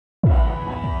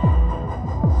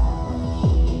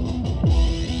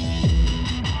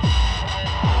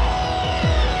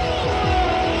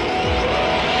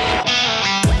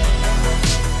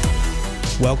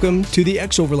Welcome to the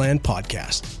X-Overland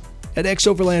podcast. At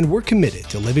X-Overland, we're committed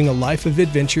to living a life of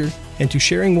adventure and to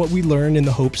sharing what we learn in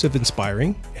the hopes of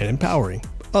inspiring and empowering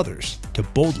others to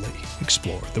boldly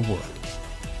explore the world.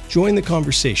 Join the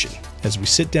conversation as we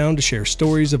sit down to share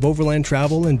stories of overland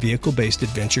travel and vehicle-based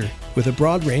adventure with a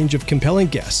broad range of compelling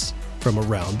guests from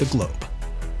around the globe.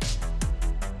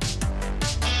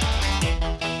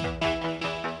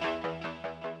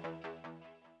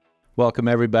 Welcome,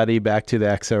 everybody, back to the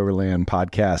X-Overland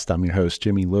podcast. I'm your host,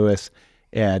 Jimmy Lewis,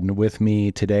 and with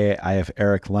me today, I have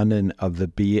Eric London of the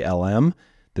BLM,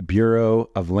 the Bureau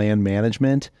of Land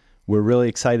Management. We're really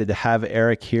excited to have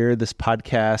Eric here. This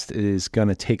podcast is going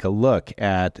to take a look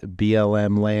at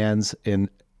BLM lands,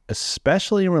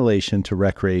 especially in relation to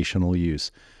recreational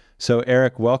use. So,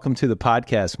 Eric, welcome to the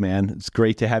podcast, man. It's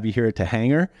great to have you here at the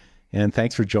hangar, and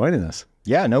thanks for joining us.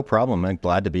 Yeah, no problem. I'm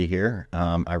glad to be here.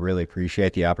 I really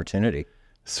appreciate the opportunity.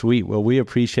 Sweet. Well, we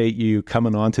appreciate you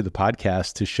coming on to the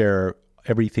podcast to share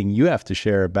everything you have to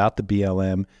share about the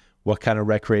BLM, what kind of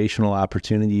recreational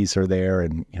opportunities are there,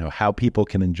 and how people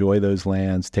can enjoy those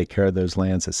lands, take care of those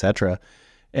lands, etc.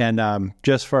 And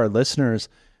just for our listeners,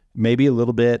 maybe a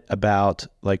little bit about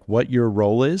like what your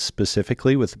role is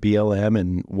specifically with BLM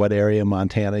and what area of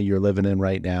Montana you're living in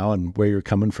right now and where you're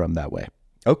coming from that way.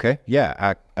 Okay.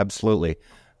 Yeah, absolutely.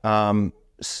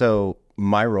 So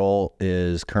my role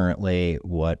is currently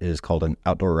what is called an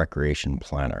outdoor recreation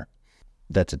planner.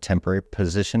 That's a temporary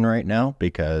position right now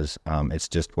because it's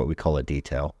just what we call a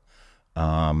detail.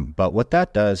 But what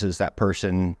that does is that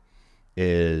person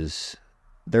they're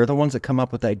the ones that come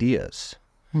up with ideas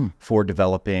for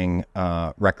developing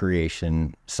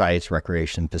recreation sites,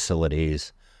 recreation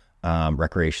facilities,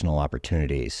 recreational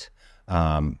opportunities.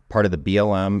 Part of the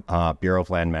BLM, Bureau of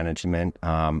Land Management.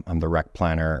 I'm the rec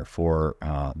planner for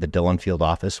the Dillon Field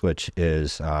Office, which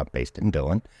is based in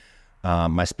Dillon.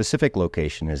 My specific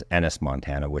location is Ennis,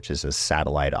 Montana, which is a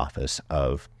satellite office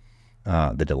of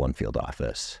the Dillon Field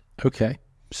Office. Okay.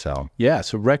 So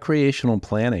recreational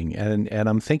planning. And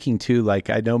I'm thinking too, like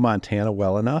I know Montana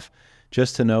well enough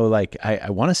just to know, like, I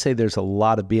want to say there's a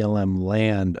lot of BLM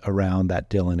land around that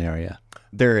Dillon area.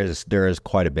 There is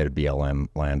quite a bit of BLM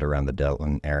land around the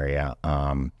Dillon area,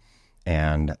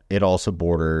 and it also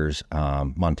borders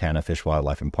Montana Fish,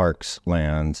 Wildlife, and Parks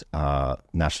lands,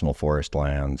 National Forest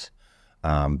lands,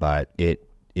 but it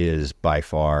is by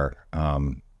far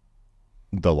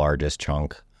the largest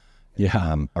chunk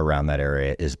around that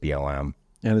area is BLM.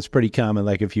 And it's pretty common,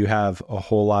 like if you have a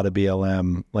whole lot of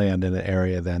BLM land in an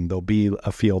area, then there'll be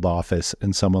a field office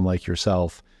and someone like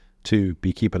yourself to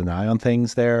be keeping an eye on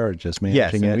things there or just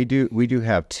managing it? Yes, we do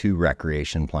have two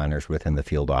recreation planners within the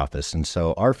field office. And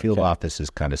so our field office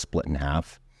is kind of split in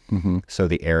half. Mm-hmm. So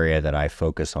the area that I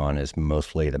focus on is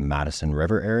mostly the Madison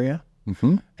River area.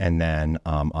 Mm-hmm. And then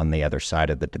on the other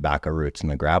side of the Tobacco Roots and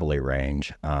the Gravelly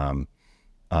Range,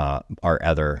 our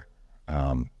other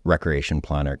recreation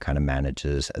planner kind of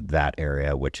manages that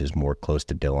area, which is more close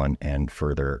to Dillon and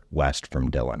further west from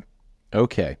Dillon.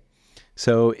 Okay.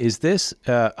 So is this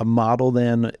a model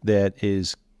then that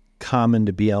is common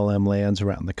to BLM lands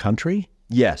around the country?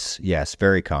 Yes,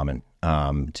 very common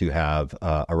to have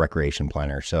a recreation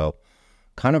planner. So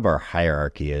kind of our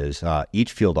hierarchy is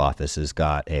each field office has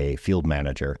got a field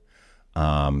manager,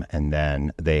 and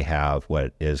then they have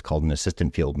what is called an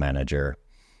assistant field manager.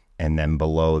 And then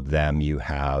below them you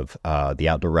have the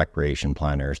outdoor recreation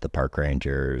planners, the park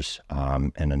rangers,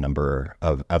 and a number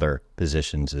of other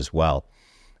positions as well.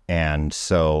 And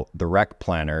so the rec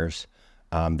planners,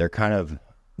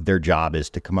 their job is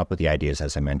to come up with the ideas,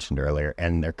 as I mentioned earlier,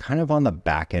 and they're kind of on the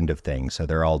back end of things. So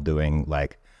they're all doing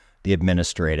like the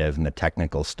administrative and the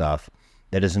technical stuff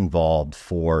that is involved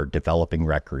for developing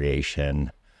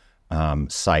recreation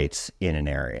sites in an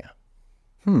area.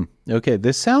 Okay,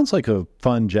 this sounds like a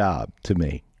fun job to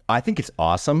me. I think it's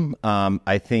awesome.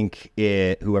 I think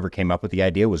whoever came up with the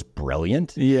idea was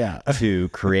brilliant. Yeah. To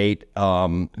create,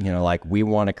 like we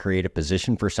want to create a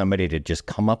position for somebody to just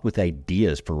come up with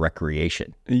ideas for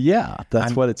recreation. Yeah,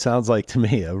 that's what it sounds like to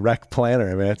me, a rec planner.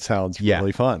 I mean, it sounds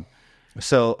really fun.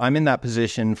 So I'm in that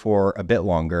position for a bit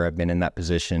longer. I've been in that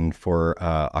position for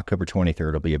October 23rd.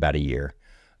 It'll be about a year.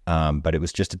 But it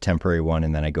was just a temporary one.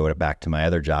 And then I go back to my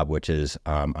other job, which is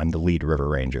I'm the lead river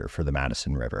ranger for the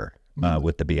Madison River.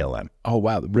 With the BLM. Oh,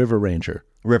 wow. River Ranger.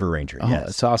 Yes.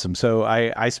 That's awesome. So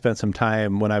I spent some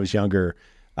time when I was younger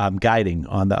guiding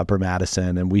on the Upper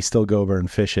Madison, and we still go over and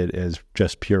fish it as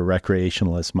just pure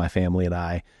recreationalists, my family and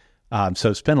I.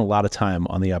 So spent a lot of time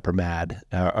on the Upper Mad.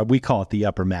 We call it the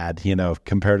Upper Mad,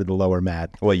 compared to the Lower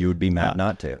Mad. Well, you would be mad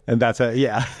not to. And that's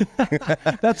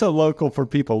that's a local for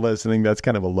people listening. That's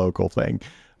kind of a local thing.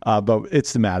 but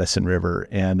it's the Madison River,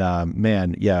 and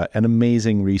man, yeah, an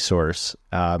amazing resource.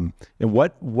 And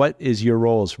what is your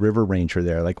role as river ranger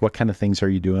there? Like, what kind of things are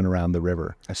you doing around the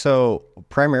river? So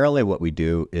primarily what we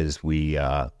do is we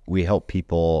help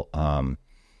people.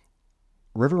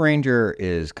 River ranger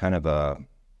is kind of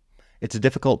it's a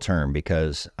difficult term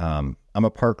because I'm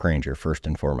a park ranger first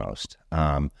and foremost,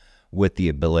 with the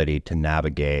ability to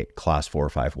navigate class 4 or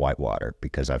 5 whitewater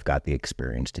because I've got the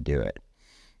experience to do it.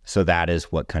 So that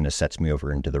is what kind of sets me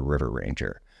over into the river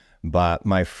ranger. But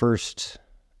my first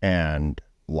and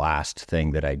last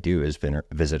thing that I do is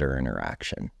visitor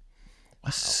interaction.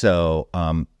 Wow. So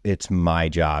it's my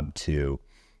job to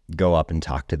go up and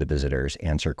talk to the visitors,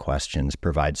 answer questions,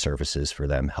 provide services for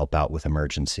them, help out with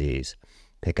emergencies,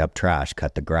 pick up trash,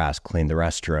 cut the grass, clean the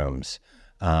restrooms,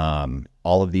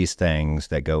 all of these things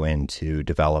that go into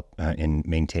in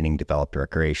maintaining developed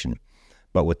recreation.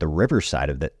 But with the river side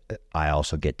of it, I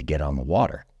also get to get on the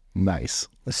water. Nice.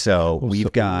 So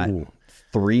we've got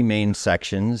 3 main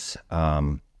sections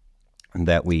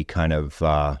that we kind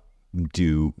of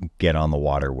do get on the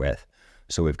water with.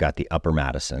 So we've got the Upper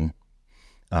Madison,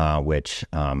 which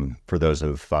for those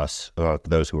of us,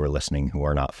 those who are listening who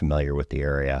are not familiar with the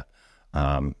area,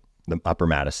 the Upper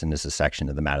Madison is a section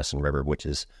of the Madison River, which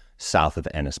is south of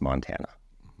Ennis, Montana.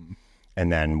 Mm-hmm.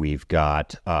 And then we've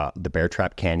got the Bear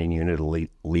Trap Canyon unit,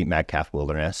 Elite Metcalf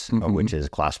Wilderness, which is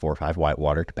class 4 or 5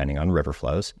 whitewater, depending on river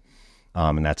flows.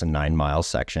 And that's a 9-mile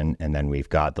section. And then we've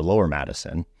got the Lower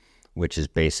Madison, which is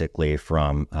basically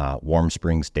from Warm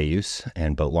Springs Deus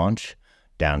and Boat Launch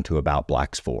down to about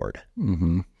Black's Ford.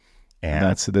 Mm-hmm.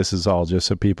 And this is all just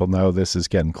so people know, this is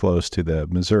getting close to the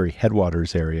Missouri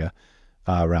headwaters area,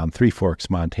 around Three Forks,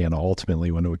 Montana,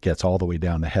 ultimately when it gets all the way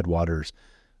down to headwaters.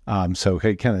 So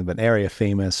kind of an area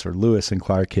famous for Lewis and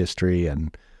Clark history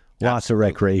and lots of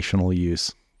recreational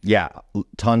use. Yeah,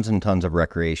 tons and tons of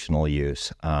recreational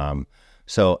use.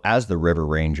 So as the river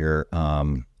ranger,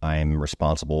 I'm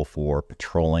responsible for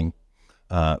patrolling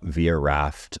via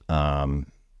raft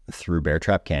through Bear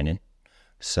Trap Canyon.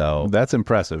 So that's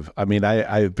impressive. I mean,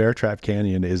 Bear Trap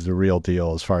Canyon is the real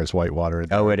deal as far as whitewater.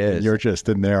 Oh, it is. You're just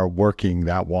in there working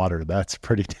that water. That's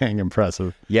pretty dang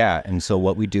impressive. Yeah. And so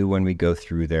what we do when we go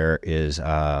through there is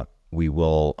we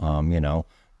will,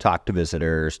 talk to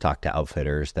visitors, talk to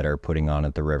outfitters that are putting on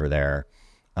at the river there.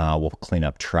 We'll clean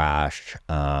up trash,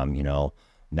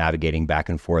 navigating back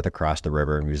and forth across the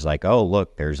river. And he's like, oh,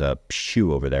 look, there's a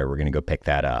shoe over there. We're going to go pick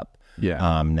that up.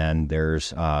 Yeah. Then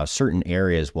there's certain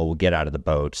areas where we'll get out of the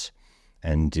boats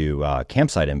and do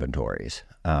campsite inventories.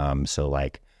 So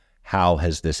like, how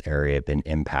has this area been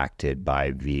impacted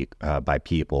by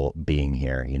people being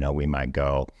here? We might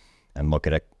go and look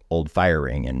at an old fire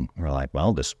ring and we're like,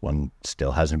 well, this one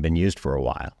still hasn't been used for a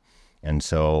while. And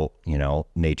so,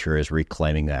 nature is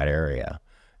reclaiming that area.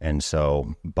 And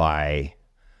so by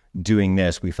doing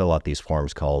this, we fill out these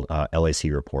forms called LAC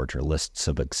reports, or lists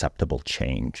of acceptable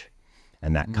change.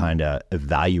 And that kind of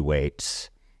evaluates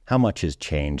how much has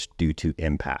changed due to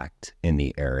impact in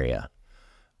the area.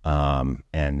 And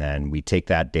then we take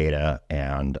that data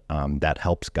and that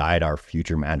helps guide our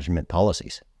future management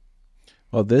policies.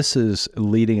 Well, this is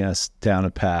leading us down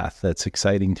a path that's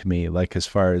exciting to me, like as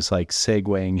far as like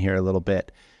segueing here a little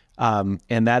bit. And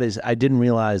that is, I didn't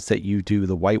realize that you do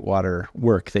the whitewater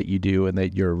work that you do and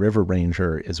that you're a river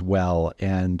ranger as well.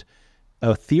 And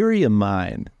a theory of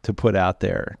mine to put out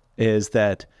there is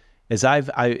that as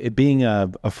being a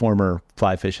former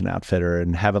fly fishing outfitter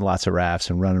and having lots of rafts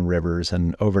and running rivers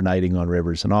and overnighting on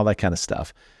rivers and all that kind of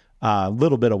stuff, a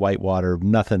little bit of whitewater,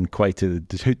 nothing quite to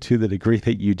the degree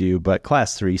that you do, but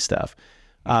class 3 stuff.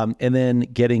 And then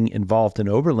getting involved in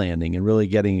overlanding and really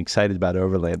getting excited about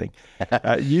overlanding.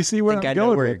 You see where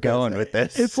I'm going with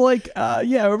this. It's like,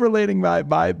 overlanding,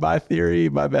 my theory,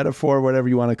 my metaphor, whatever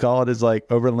you want to call it, is like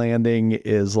overlanding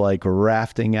is like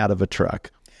rafting out of a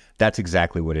truck. That's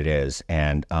exactly what it is.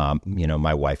 And,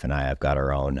 my wife and I have got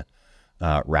our own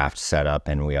raft set up,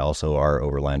 and we also are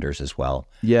overlanders as well.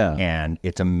 Yeah. And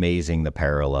it's amazing the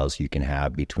parallels you can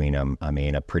have between them. I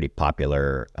mean, a pretty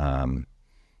popular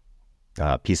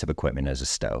piece of equipment is a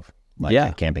stove, like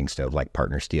a camping stove, like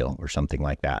Partner Steel or something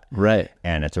like that. Right.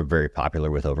 And it's very popular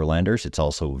with overlanders. It's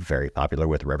also very popular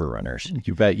with river runners.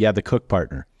 You bet. Yeah, the Cook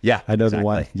Partner. Yeah, I know the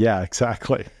one. Yeah,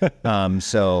 exactly.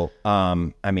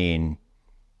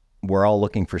 We're all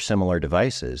looking for similar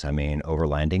devices. I mean,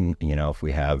 overlanding, if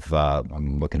we have,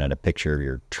 I'm looking at a picture of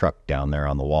your truck down there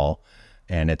on the wall,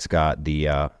 and it's got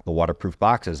the waterproof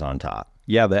boxes on top.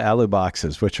 Yeah, the alu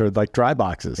boxes, which are like dry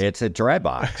boxes. It's a dry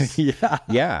box. Yeah.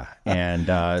 Yeah. And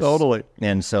totally.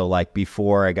 And so like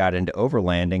before I got into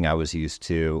overlanding, I was used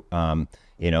to,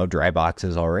 dry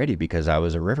boxes already because I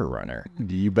was a river runner.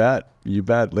 You bet.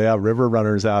 Yeah, river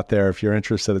runners out there, if you're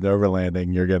interested in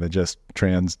overlanding, you're going to just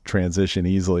transition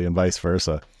easily and vice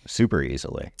versa. Super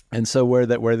easily. And so where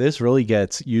this really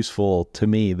gets useful to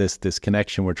me, this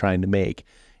connection we're trying to make,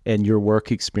 and your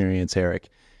work experience, Eric,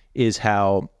 is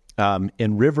how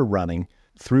in river running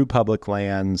through public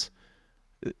lands,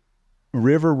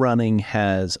 river running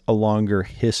has a longer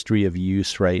history of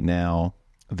use right now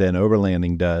than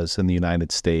overlanding does in the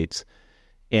United States.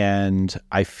 And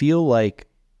I feel like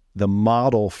the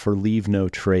model for leave no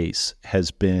trace has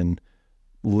been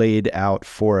laid out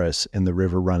for us in the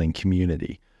river running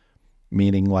community,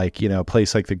 meaning like, a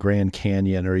place like the Grand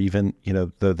Canyon or even,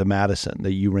 the Madison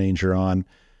that you ranger on.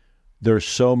 There's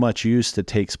so much use that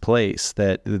takes place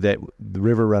that the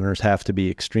river runners have to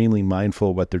be extremely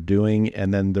mindful of what they're doing.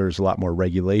 And then there's a lot more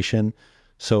regulation.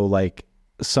 So like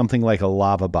something like a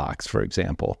lava box, for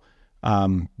example,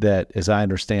 that, as I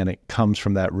understand it, comes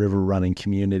from that river running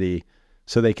community,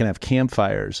 so they can have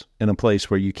campfires in a place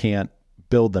where you can't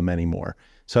build them anymore.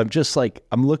 So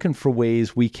I'm looking for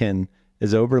ways we can,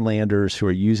 as overlanders who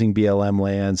are using BLM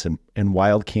lands and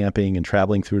wild camping and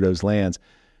traveling through those lands,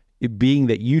 being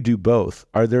that you do both,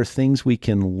 are there things we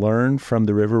can learn from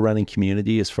the river running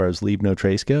community as far as leave no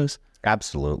trace goes?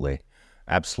 Absolutely.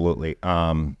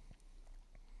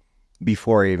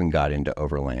 Before I even got into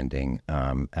overlanding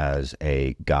as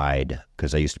a guide,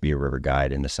 because I used to be a river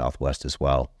guide in the Southwest as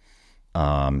well,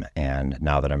 and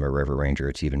now that I'm a river ranger,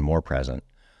 it's even more present.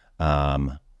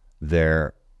 Just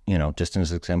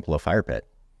as an example, a fire pit.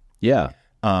 Yeah.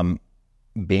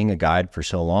 Being a guide for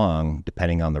so long,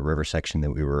 depending on the river section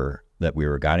that we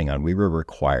were guiding on, we were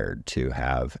required to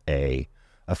have a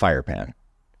fire pan.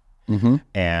 Mm-hmm.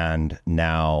 And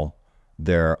now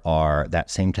that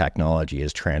same technology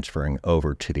is transferring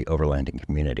over to the overlanding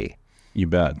community. You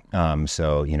bet.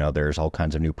 So there's all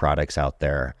kinds of new products out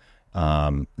there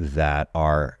that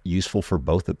are useful for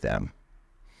both of them.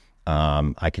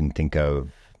 I can think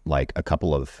of like a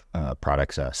couple of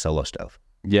products, Solo Stove.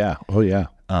 Yeah. Oh, yeah.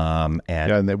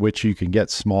 And which you can get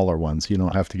smaller ones. You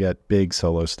don't have to get big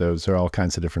Solo Stoves. There are all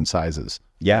kinds of different sizes.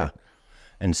 Yeah.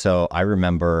 And so I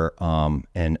remember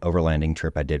an overlanding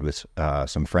trip I did with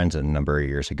some friends a number of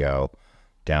years ago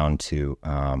down to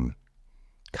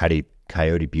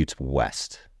Coyote Buttes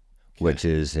West, which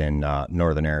is in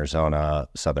northern Arizona,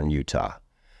 southern Utah.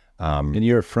 And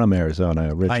you're from Arizona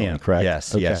originally, I am, correct?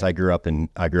 Yes, okay. Yes. I grew up in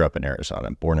Arizona,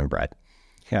 born and bred.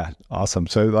 Yeah, awesome.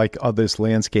 So like all this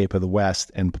landscape of the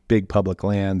West and big public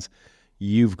lands,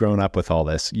 you've grown up with all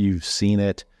this. You've seen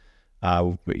it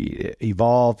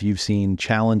evolve. You've seen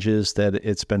challenges that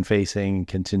it's been facing,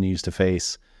 continues to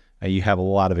face. You have a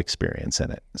lot of experience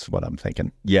in it. That's what I'm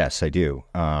thinking. Yes, I do.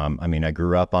 I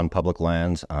grew up on public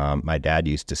lands. My dad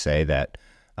used to say that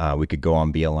we could go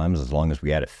on BLMs as long as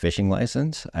we had a fishing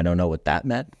license. I don't know what that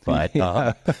meant, but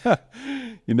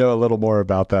you know a little more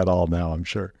about that all now, I'm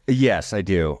sure. Yes, I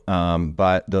do.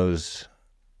 But those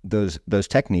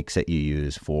techniques that you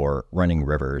use for running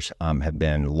rivers have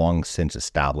been long since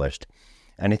established.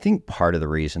 And I think part of the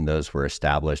reason those were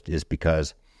established is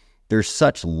because there's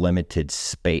such limited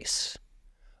space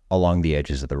along the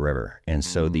edges of the river. And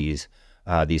so these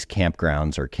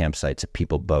campgrounds or campsites that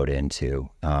people boat into,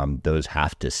 those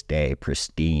have to stay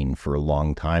pristine for a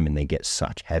long time, and they get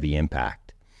such heavy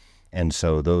impact. And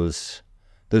so those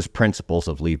principles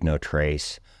of leave no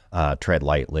trace, tread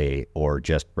lightly, or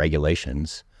just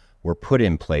regulations were put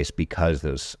in place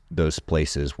because those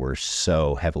places were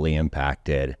so heavily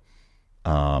impacted,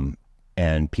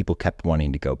 and people kept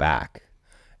wanting to go back.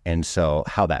 And so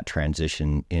how that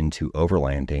transitioned into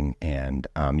overlanding, and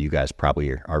you guys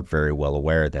probably are very well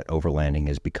aware that overlanding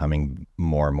is becoming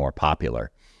more and more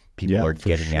popular. People are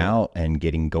getting out and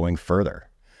going further.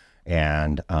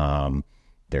 And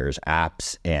there's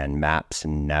apps and maps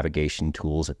and navigation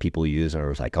tools that people use. And I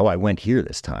was like, oh, I went here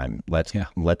this time. Let's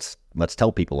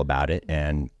tell people about it.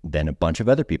 And then a bunch of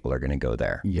other people are going to go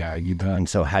there. Yeah, you bet. And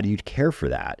so how do you care for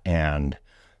that? And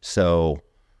so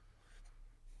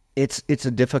it's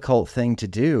a difficult thing to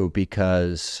do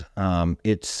because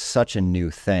it's such a new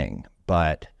thing,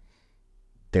 but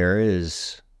there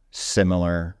is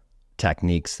similar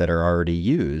techniques that are already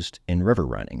used in river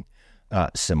running,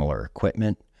 similar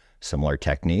equipment, similar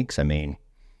techniques. I mean,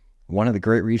 one of the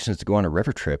great reasons to go on a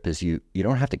river trip is you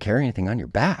don't have to carry anything on your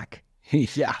back.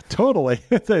 Yeah, totally.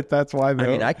 That's why.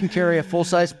 I can carry a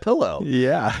full-size pillow.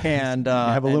 Yeah. And you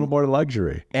have a little more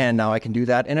luxury. And now I can do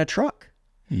that in a truck.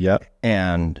 Yep.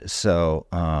 And so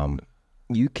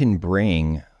you can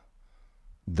bring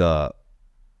the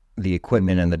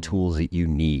equipment and the tools that you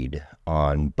need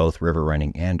on both river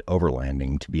running and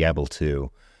overlanding to be able to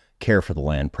care for the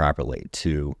land properly,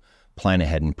 to plan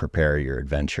ahead and prepare your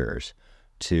adventures,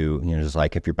 to, just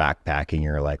like if you're backpacking,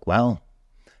 you're like, well,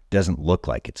 doesn't look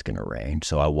like it's going to rain,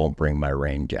 so I won't bring my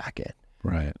rain jacket.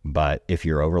 Right. But if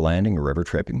you're overlanding or river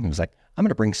tripping, it's like, I'm going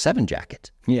to bring 7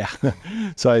 jackets. Yeah.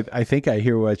 So I think I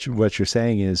hear what you're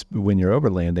saying is when you're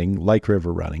overlanding, like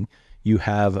river running, you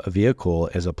have a vehicle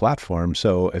as a platform.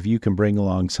 So if you can bring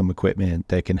along some equipment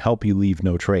that can help you leave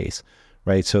no trace,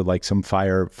 right? So like some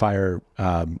campfire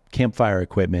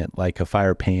equipment, like a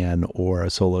fire pan or a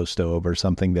solo stove or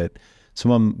something that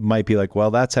someone might be like,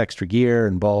 well, that's extra gear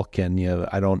and bulk, and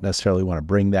I don't necessarily want to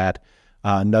bring that.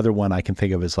 Another one I can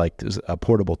think of is like a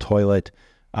portable toilet.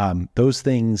 Those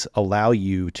things allow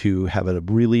you to have a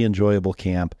really enjoyable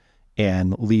camp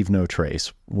and leave no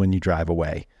trace when you drive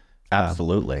away.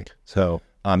 Absolutely. So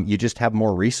you just have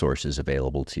more resources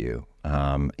available to you.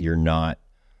 You're not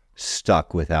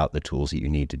stuck without the tools that you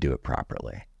need to do it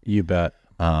properly. You bet.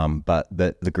 But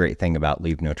the great thing about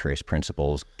leave no trace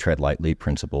principles, tread lightly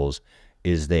principles,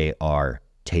 is they are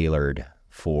tailored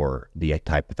for the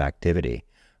type of activity.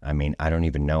 I mean, I don't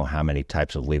even know how many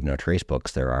types of leave no trace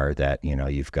books there are that,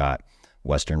 you've got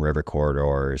Western River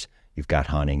Corridors, you've got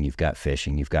hunting, you've got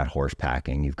fishing, you've got horse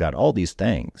packing, you've got all these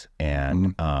things.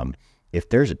 And if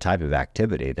there's a type of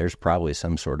activity, there's probably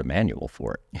some sort of manual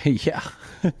for it. Yeah.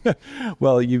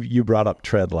 Well, you brought up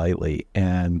tread lightly,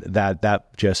 and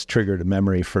that just triggered a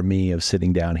memory for me of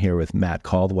sitting down here with Matt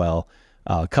Caldwell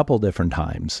a couple different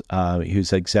times.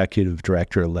 Who's executive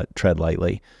director of Tread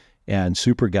Lightly, and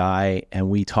super guy. And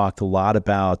we talked a lot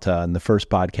about, in the first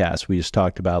podcast, we just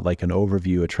talked about like an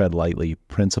overview of Tread Lightly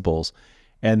principles.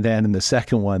 And then in the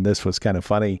second one, this was kind of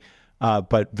funny,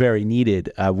 but very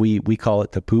needed. We call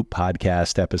it the poop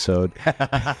podcast episode.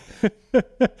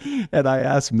 And I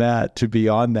asked Matt to be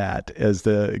on that as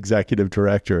the executive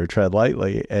director of Tread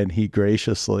Lightly, and he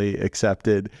graciously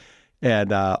accepted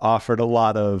and offered a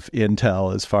lot of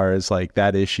intel as far as like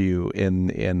that issue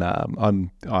on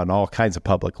all kinds of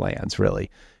public lands, really,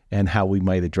 and how we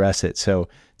might address it. So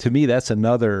to me, that's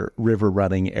another river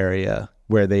running area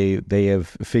where they have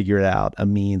figured out a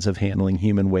means of handling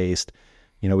human waste.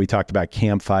 We talked about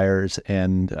campfires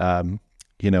and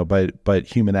but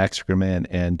human excrement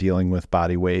and dealing with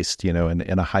body waste, in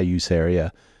a high use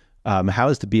area. How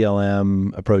is the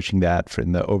BLM approaching that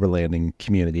in the overlanding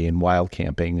community and wild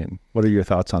camping? And what are your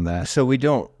thoughts on that? So we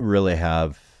don't really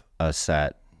have a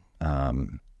set.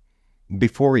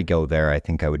 Before we go there, I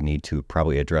think I would need to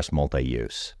probably address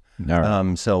multi-use.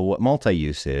 Right. So what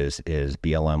multi-use is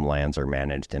BLM lands are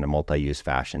managed in a multi-use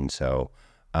fashion. So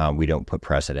we don't put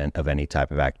precedent of any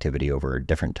type of activity over a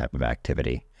different type of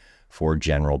activity for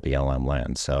general BLM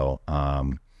lands. So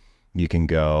you can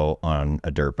go on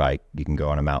a dirt bike, you can go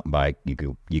on a mountain bike, you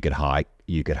could hike,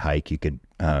 you could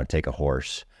take a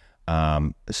horse.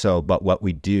 But what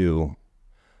we do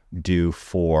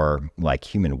for like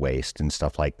human waste and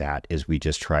stuff like that is we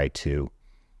just try to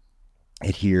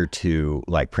adhere to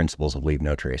like principles of leave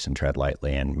no trace and tread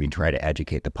lightly, and we try to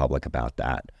educate the public about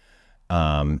that.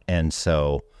 And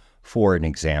so, for an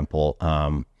example,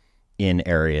 in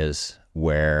areas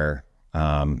where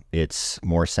it's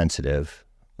more sensitive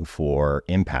for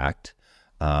impact,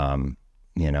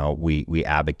 we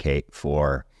advocate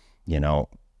for,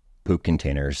 poop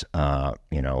containers,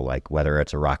 like whether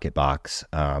it's a rocket box,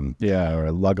 or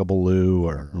a luggable loo,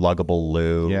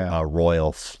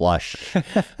 royal flush.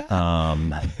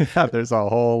 There's a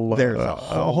whole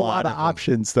lot of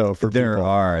options though for there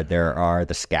people. There are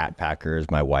the Scat Packers,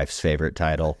 my wife's favorite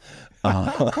title.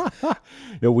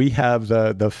 We have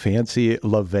the fancy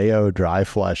Laveo dry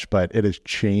flush, but it has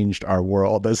changed our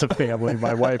world as a family.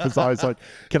 My wife is always like,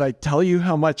 "Can I tell you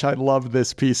how much I love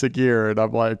this piece of gear?" And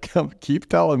I'm like, "Keep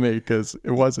telling me," because it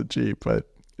wasn't cheap, but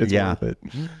it's worth it.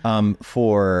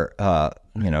 For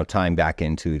tying back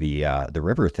into the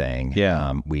river thing,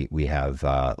 we have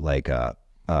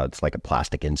it's like a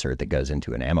plastic insert that goes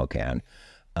into an ammo can.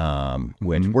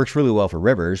 Which works really well for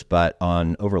rivers, but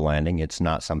on overlanding, it's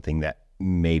not something that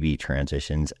maybe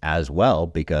transitions as well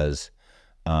because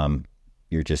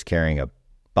you're just carrying a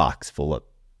box full of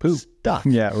poop stuff.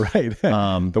 Yeah, right.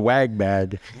 The wag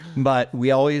bag. But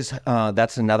we always,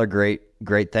 that's another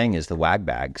great thing is the wag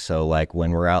bag. So like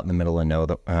when we're out in the middle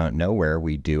of nowhere,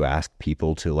 we do ask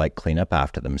people to like clean up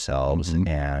after themselves.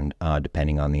 And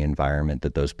depending on the environment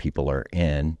that those people are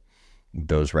in,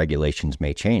 those regulations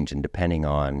may change, and depending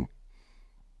on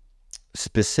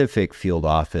specific field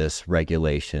office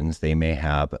regulations, they may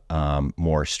have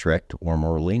more strict or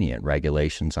more lenient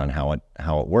regulations on how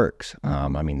it works.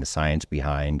 The science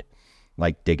behind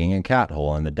like digging a cat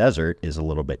hole in the desert is a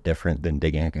little bit different than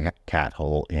digging a cat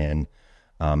hole in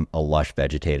a lush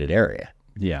vegetated area.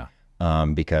 Yeah.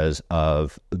 Because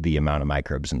of the amount of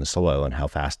microbes in the soil and how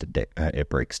fast it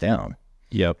breaks down.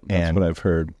 Yep, that's what I've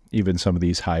heard. Even some of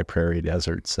these high prairie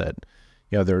deserts that,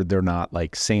 they're not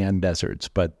like sand deserts,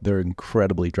 but they're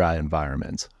incredibly dry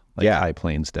environments, like high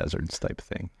plains deserts type of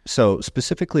thing. So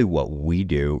specifically what we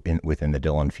do within the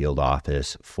Dillon Field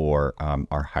Office for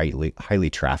our highly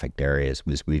trafficked areas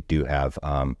is we do have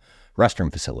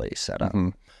restroom facilities set up.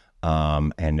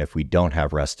 And if we don't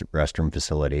have restroom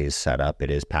facilities set up,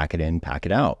 it is pack it in, pack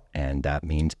it out. And that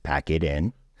means pack it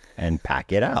in and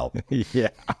pack it out. Yeah,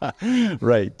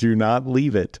 right. Do not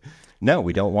leave it. No,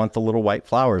 we don't want the little white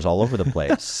flowers all over the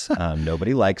place.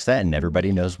 Nobody likes that, and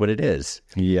everybody knows what it is.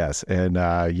 Yes, and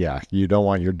you don't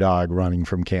want your dog running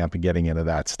from camp and getting into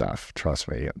that stuff. Trust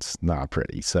me, it's not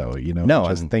pretty. So,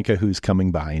 just think of who's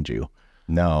coming behind you.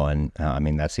 No, and I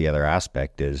mean, that's the other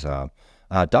aspect is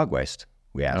dog waste.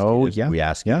 We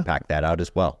ask you to pack that out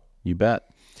as well. You bet.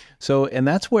 So, and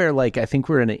that's where, I think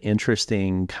we're in an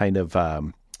interesting kind of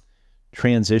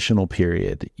transitional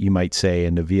period, you might say,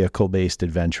 in the vehicle-based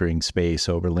adventuring space,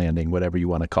 overlanding, whatever you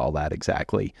want to call that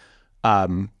exactly,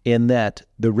 in that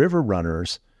the river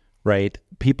runners, right,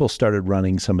 people started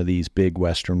running some of these big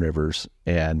Western rivers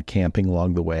and camping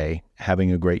along the way,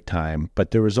 having a great time,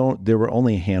 but there were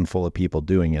only a handful of people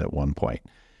doing it at one point.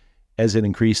 As it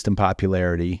increased in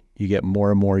popularity, you get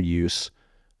more and more use,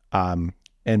 and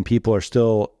people are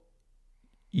still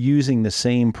using the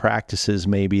same practices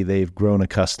maybe they've grown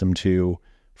accustomed to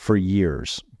for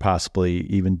years, possibly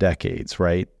even decades,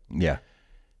 right? Yeah.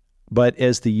 But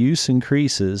as the use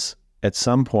increases, at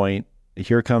some point,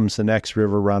 here comes the next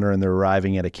river runner and they're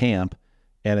arriving at a camp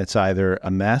and it's either a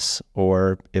mess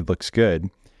or it looks good.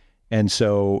 And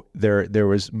so there had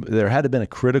to have been a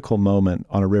critical moment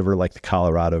on a river like the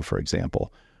Colorado, for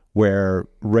example, where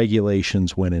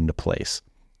regulations went into place.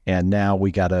 And now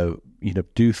we got to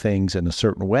do things in a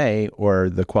certain way or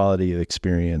the quality of the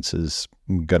experience is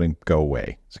going to go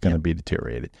away. It's going to be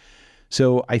deteriorated.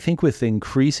 So I think with the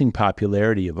increasing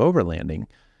popularity of overlanding,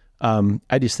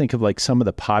 I just think of some of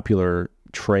the popular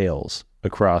trails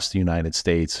across the United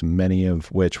States, many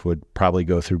of which would probably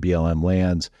go through BLM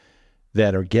lands,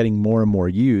 that are getting more and more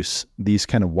use, these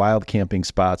kind of wild camping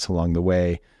spots along the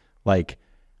way.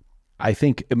 I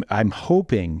think I'm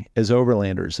hoping as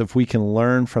overlanders, if we can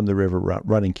learn from the river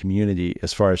running community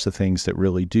as far as the things that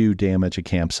really do damage a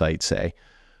campsite, say,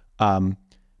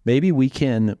 maybe we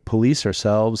can police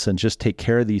ourselves and just take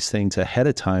care of these things ahead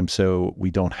of time so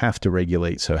we don't have to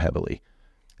regulate so heavily.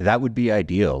 That would be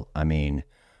ideal. I mean,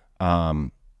 the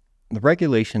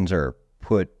regulations are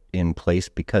put in place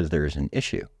because there's an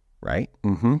issue, right?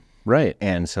 Mm-hmm. Right.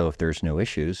 And so if there's no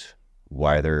issues,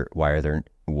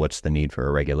 what's the need for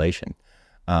a regulation?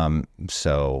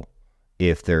 So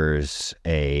if there's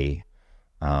a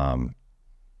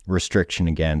restriction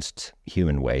against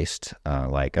human waste,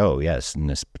 in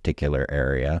this particular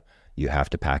area, you have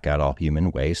to pack out all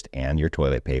human waste and your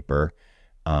toilet paper.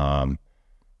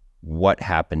 What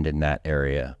happened in that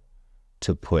area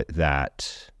to put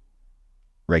that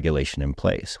regulation in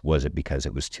place? Was it because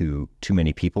it was too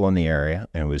many people in the area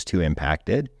and it was too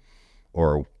impacted?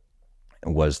 Or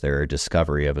was there a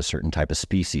discovery of a certain type of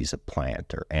species of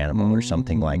plant or animal or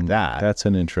something like that? That's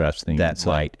an interesting that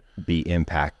might be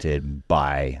impacted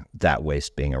by that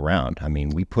waste being around. I mean,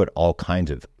 we put all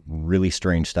kinds of really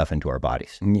strange stuff into our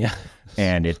bodies. Yeah.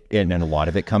 And a lot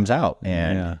of it comes out.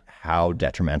 And how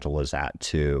detrimental is that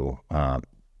to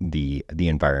the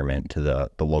environment, to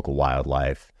the local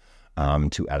wildlife,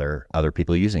 to other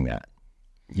people using that?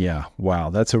 Yeah. Wow.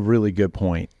 That's a really good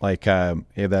point. That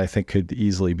I think could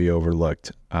easily be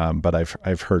overlooked. But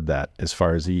I've heard that as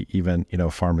far as even,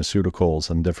 pharmaceuticals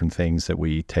and different things that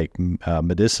we take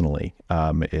medicinally,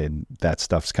 and that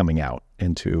stuff's coming out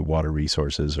into water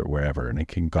resources or wherever, and it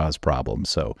can cause problems.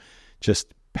 So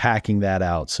just packing that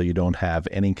out so you don't have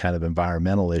any kind of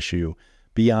environmental issue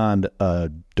beyond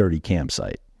a dirty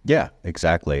campsite. Yeah,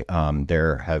 exactly.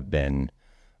 There have been,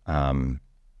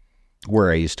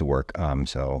 where I used to work,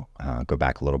 go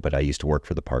back a little bit, I used to work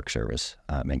for the Park Service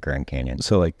in Grand Canyon.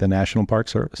 So the National Park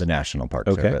Service? The National Park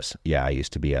Service. Yeah, I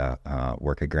used to be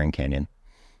work at Grand Canyon.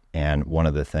 And one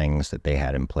of the things that they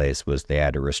had in place was they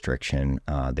had a restriction.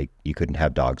 You couldn't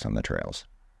have dogs on the trails.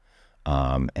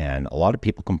 And a lot of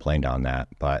people complained on that.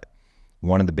 But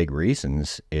one of the big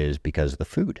reasons is because of the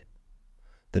food,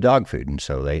 the dog food. And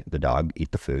so the dog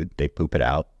eat the food, they poop it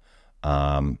out.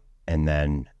 And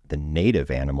then the native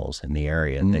animals in the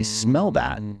area, they smell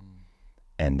that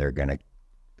and they're going to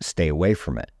stay away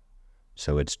from it.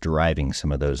 So it's driving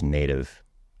some of those native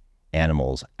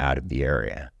animals out of the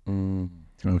area.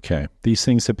 Okay. These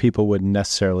things that people wouldn't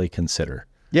necessarily consider.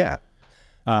 Yeah.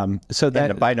 So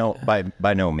that And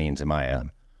by no means am I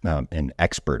an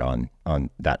expert on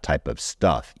that type of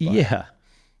stuff. But. Yeah.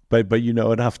 But you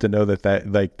know enough to know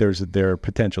that like there are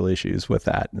potential issues with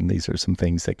that, and these are some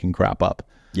things that can crop up.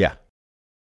 Yeah.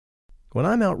 When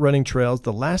I'm out running trails,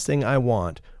 the last thing I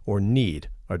want or need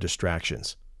are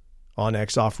distractions.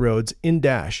 OnX Off-Road's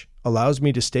in-dash allows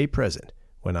me to stay present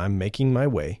when I'm making my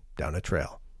way down a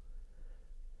trail.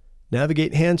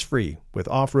 Navigate hands-free with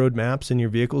off-road maps in your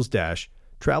vehicle's dash,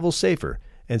 travel safer,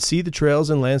 and see the trails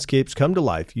and landscapes come to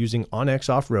life using OnX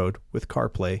Off-Road with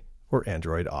CarPlay or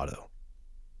Android Auto.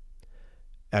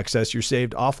 Access your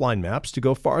saved offline maps to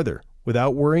go farther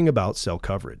without worrying about cell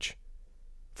coverage.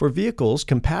 For vehicles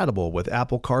compatible with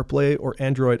Apple CarPlay or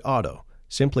Android Auto,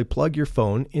 simply plug your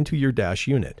phone into your dash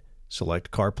unit,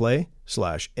 select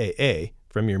CarPlay/AA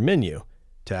from your menu,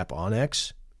 tap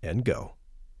OnX, and go.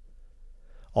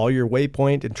 All your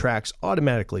waypoint and tracks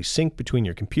automatically sync between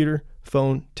your computer,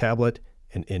 phone, tablet,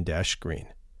 and in-dash screen.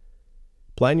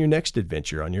 Plan your next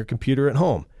adventure on your computer at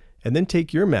home, and then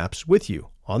take your maps with you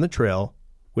on the trail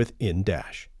with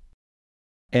in-dash.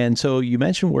 And so you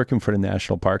mentioned working for the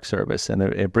National Park Service, and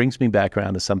it brings me back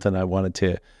around to something I wanted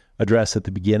to address at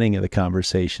the beginning of the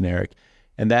conversation, Eric.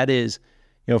 And that is,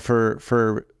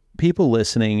 for people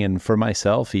listening and for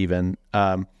myself even,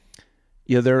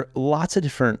 there are lots of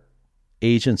different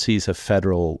agencies of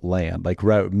federal land, like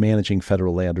managing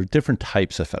federal land or different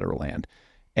types of federal land.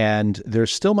 And there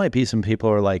still might be some people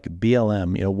who are like,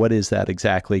 BLM, what is that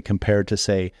exactly compared to,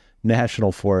 say,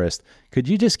 National Forest? Could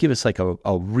you just give us like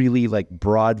a really like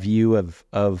broad view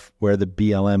of where the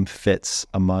BLM fits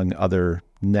among other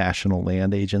national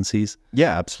land agencies?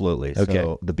 Yeah, absolutely. Okay.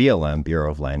 So the BLM,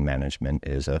 Bureau of Land Management,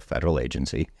 is a federal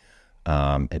agency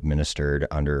administered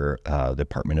under the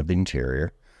Department of the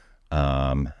Interior.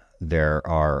 There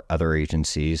are other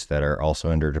agencies that are also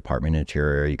under Department of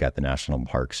Interior. You got the National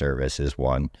Park Service is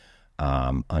one.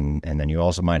 And then you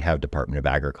also might have Department of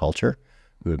Agriculture,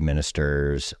 who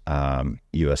administers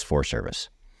U.S. Forest Service.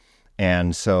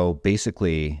 And so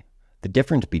basically the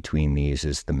difference between these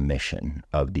is the mission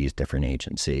of these different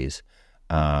agencies.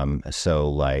 So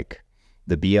like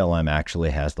the BLM actually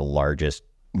has the largest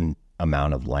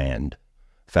amount of land,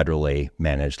 federally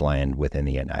managed land within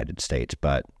the United States.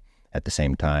 But at the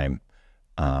same time,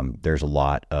 there's a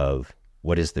lot of,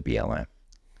 what is the BLM?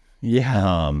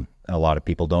 Yeah. A lot of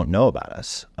people don't know about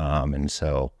us. And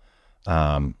so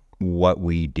what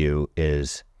we do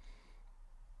is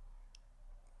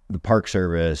the Park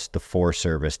Service, the Forest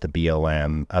Service, the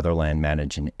BLM, other land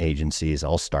management agencies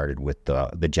all started with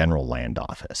the General Land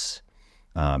Office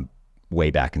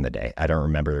way back in the day. I don't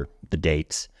remember the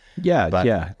dates. But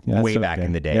way back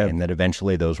in the day. Yeah. And then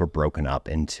eventually those were broken up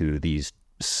into these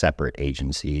separate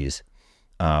agencies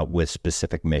with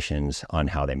specific missions on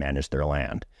how they manage their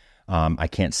land. I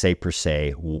can't say per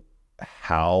se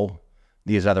how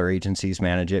these other agencies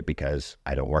manage it because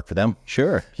I don't work for them.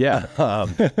 Sure. Yeah.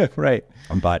 Right.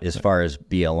 But as far as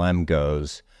BLM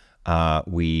goes,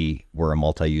 we were a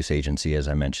multi-use agency, as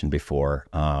I mentioned before.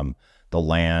 The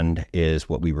land is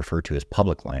what we refer to as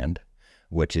public land,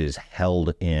 which is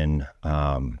held in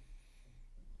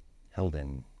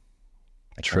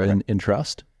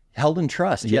trust. Held in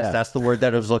trust. Yeah. Yes, that's the word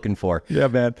that I was looking for. Yeah,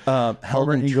 man.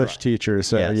 Held in English teacher,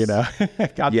 so yes.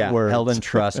 Got the words. Held in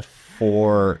trust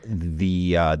for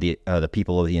the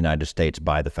people of the United States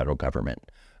by the federal government.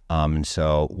 And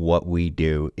so what we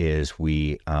do is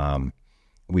we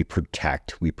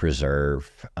protect, we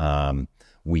preserve,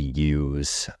 we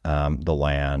use the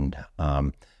land.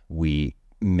 We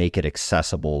make it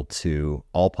accessible to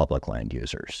all public land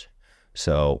users.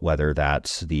 So whether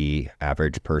that's the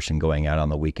average person going out on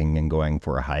the weekend and going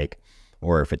for a hike,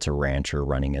 or if it's a rancher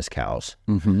running his cows.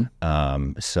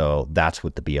 Mm-hmm. So that's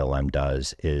what the BLM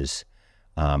does is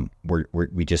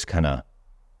we just kind of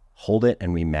hold it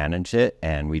and we manage it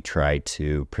and we try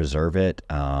to preserve it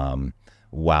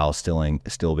while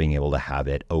still being able to have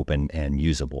it open and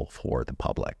usable for the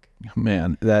public.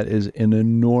 Man, that is an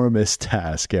enormous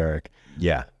task, Eric.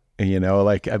 Yeah.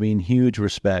 Huge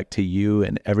respect to you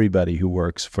and everybody who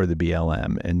works for the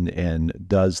BLM and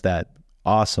does that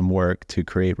awesome work to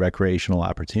create recreational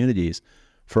opportunities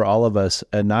for all of us,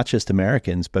 and not just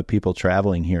Americans, but people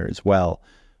traveling here as well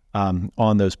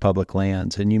on those public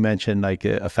lands. And you mentioned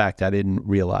a fact I didn't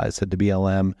realize, that the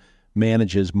BLM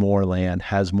manages more land,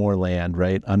 has more land,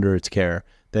 right, under its care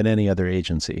than any other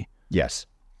agency. Yes.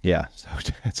 Yeah. So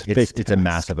it's a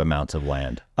massive amount of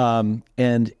land. And,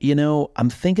 I'm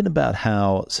thinking about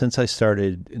how, since I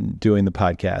started doing the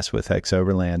podcast with Ex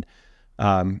Overland,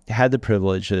 had the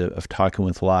privilege of talking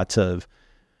with lots of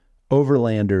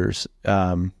overlanders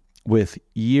with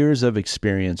years of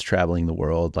experience traveling the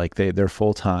world. Like they're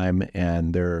full time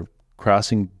and they're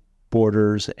crossing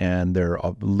borders and they're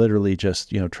literally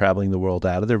just, traveling the world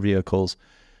out of their vehicles.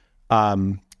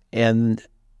 And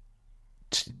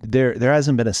there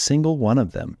hasn't been a single one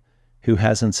of them who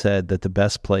hasn't said that the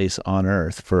best place on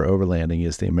earth for overlanding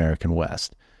is the American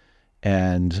West.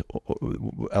 And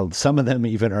some of them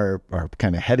even are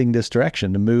kind of heading this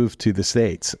direction to move to the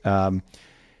States. And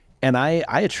I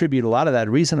attribute a lot of that.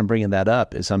 The reason I'm bringing that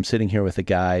up is I'm sitting here with a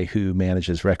guy who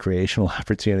manages recreational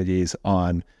opportunities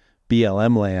on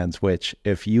BLM lands, which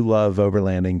if you love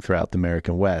overlanding throughout the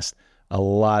American West, a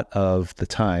lot of the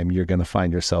time you're going to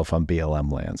find yourself on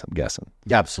BLM lands, I'm guessing.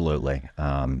 Absolutely.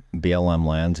 BLM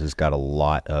lands has got a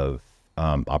lot of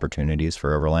opportunities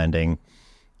for overlanding,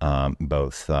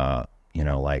 both,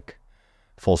 like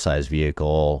full-size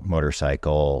vehicle,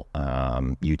 motorcycle,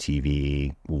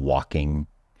 UTV, walking,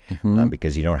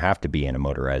 because you don't have to be in a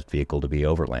motorized vehicle to be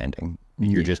overlanding.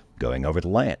 You're just going over the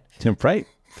land. Right.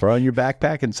 Throw in your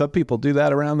backpack, and some people do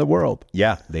that around the world.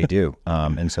 Yeah, they do.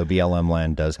 And so BLM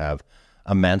land does have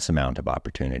immense amount of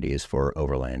opportunities for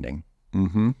overlanding.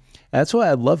 Mm-hmm. That's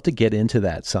why I'd love to get into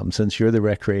that some, since you're the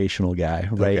recreational guy,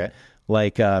 right? Okay.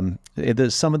 Like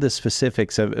there's some of the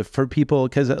specifics for people,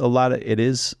 because a lot of it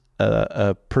is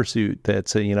a pursuit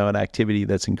that's an activity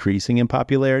that's increasing in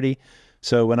popularity.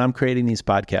 So when I'm creating these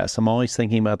podcasts, I'm always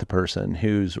thinking about the person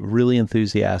who's really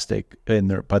enthusiastic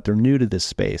but they're new to this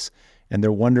space. And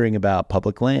they're wondering about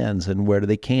public lands and where do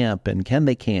they camp and can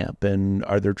they camp and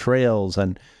are there trails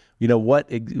and what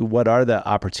are the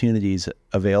opportunities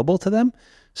available to them.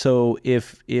 So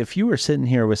if you were sitting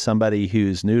here with somebody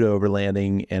who's new to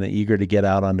overlanding and eager to get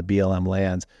out onto BLM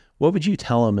lands, what would you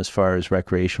tell them as far as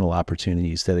recreational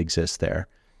opportunities that exist there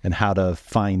and how to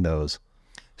find those?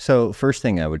 So first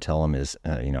thing I would tell them is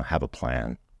have a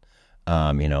plan.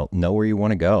 Know where you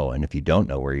want to go. And if you don't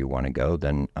know where you want to go,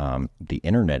 then the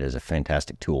internet is a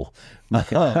fantastic tool. But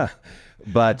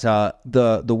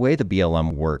the way the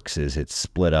BLM works is it's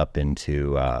split up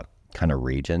into kind of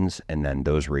regions, and then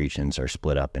those regions are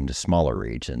split up into smaller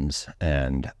regions.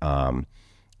 And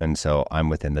so I'm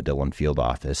within the Dillon field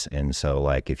office. And so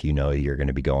like if you're going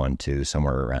to be going to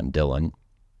somewhere around Dillon,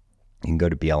 you can go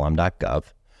to blm.gov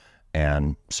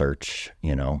and search,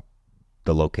 the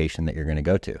location that you're going to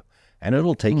go to. And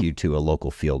it'll take you to a local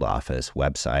field office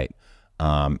website.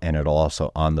 And it'll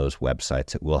also, on those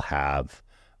websites, it will have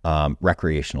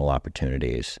recreational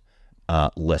opportunities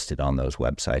listed on those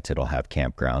websites. It'll have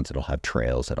campgrounds, it'll have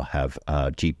trails, it'll have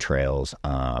Jeep trails,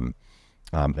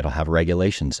 it'll have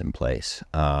regulations in place.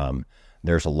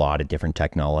 There's a lot of different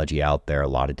technology out there, a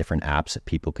lot of different apps that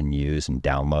people can use and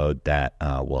download that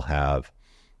will have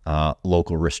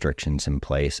local restrictions in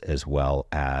place, as well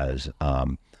as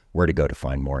where to go to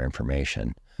find more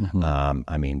information.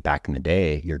 Mm-hmm. Back in the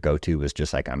day, your go-to was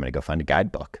just like, I'm going to go find a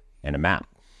guidebook and a map.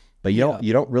 But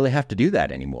you don't really have to do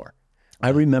that anymore. I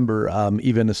remember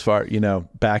even as far,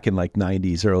 back in like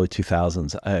 90s, early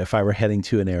 2000s, if I were heading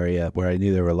to an area where I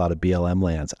knew there were a lot of BLM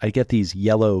lands, I'd get these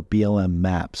yellow BLM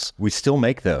maps. We still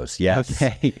make those, yes.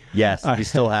 Okay. Yes, we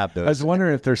still have those. I was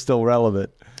wondering if they're still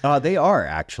relevant. They are,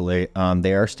 actually.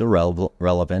 They are still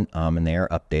relevant, and they are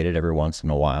updated every once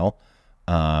in a while.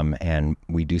 And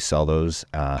we do sell those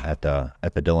at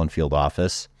the Dillon field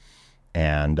office.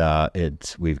 And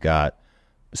we've got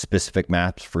specific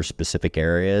maps for specific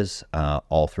areas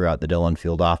all throughout the Dillon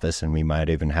field office, and we might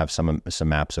even have some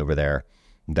maps over there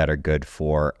that are good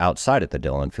for outside of the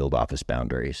Dillon field office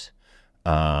boundaries.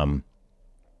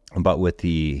 But with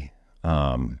the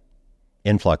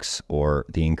influx or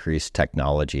the increased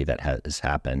technology that has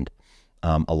happened,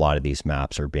 a lot of these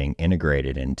maps are being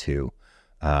integrated into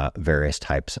various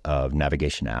types of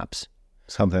navigation apps.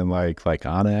 Something like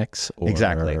Onyx? Or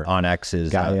exactly. Onyx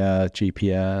is Gaia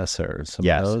GPS or some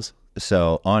of those?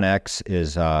 So Onyx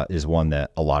is one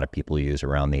that a lot of people use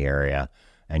around the area,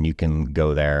 and you can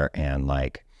go there and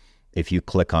if you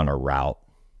click on a route,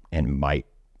 and it might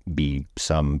be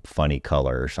some funny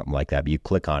color or something like that, but you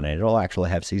click on it, it'll actually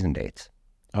have season dates.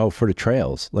 Oh, for the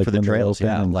trails. For the trails,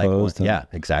 yeah.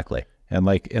 Exactly. And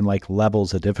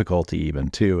levels of difficulty even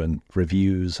too, and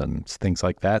reviews and things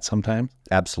like that sometimes.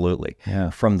 Absolutely.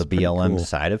 Yeah. From the BLM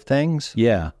side of things,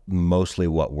 yeah, mostly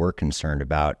what we're concerned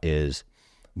about is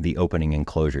the opening and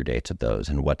closure dates of those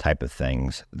and what type of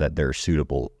things that they're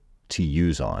suitable to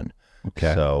use on.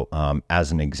 Okay. So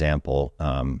as an example,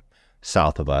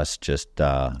 south of us, just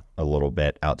a little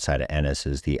bit outside of Ennis,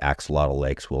 is the Axolotl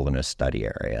Lakes Wilderness Study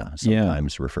Area,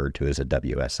 sometimes referred to as a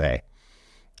WSA.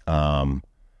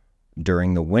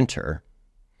 During the winter,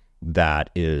 that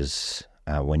is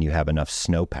when you have enough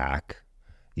snowpack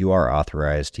you are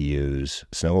authorized to use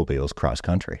snowmobiles cross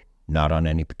country, not on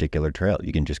any particular trail.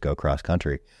 You can just go cross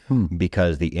country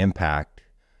because the impact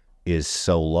is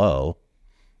so low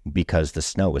because the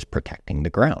snow is protecting the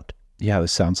ground. Yeah,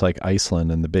 this sounds like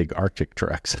Iceland and the big Arctic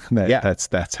treks.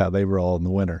 That's how they roll in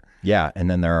the winter. Yeah, and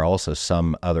then there are also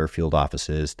some other field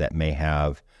offices that may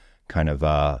have kind of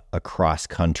a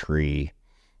cross-country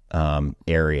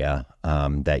area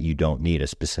that you don't need a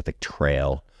specific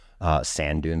trail.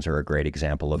 Sand dunes are a great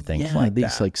example of things like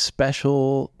these that. like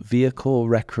special vehicle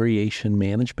recreation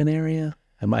management area.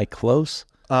 Am I close?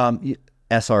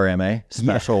 SRMA,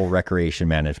 Special Recreation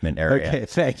Management Area. Okay,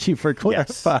 thank you for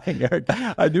clarifying, Eric.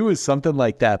 I knew it was something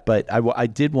like that, but I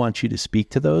did want you to speak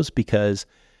to those because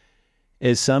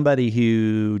as somebody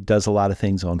who does a lot of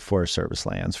things on Forest Service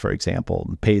lands, for example,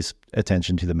 and pays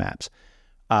attention to the maps,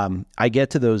 I get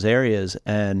to those areas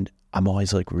and I'm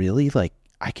always like, really? Like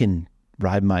I can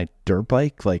ride my dirt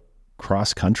bike like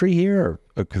cross country here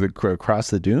or across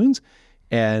the dunes?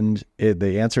 And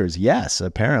the answer is yes,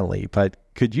 apparently. But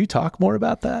could you talk more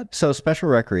about that? So special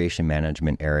recreation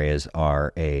management areas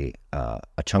are a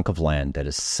chunk of land that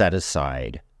is set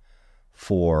aside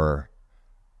for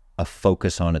a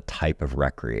focus on a type of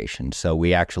recreation. So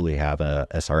we actually have a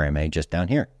SRMA just down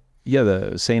here. Yeah,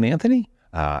 the St. Anthony?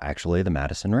 Actually, the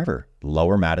Madison River,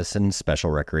 Lower Madison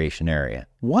Special Recreation Area.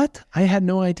 What? I had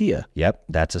no idea. Yep,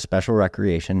 that's a special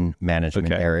recreation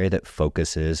management area that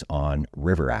focuses on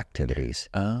river activities.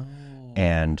 Oh.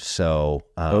 And so,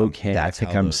 okay, I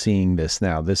think I'm seeing this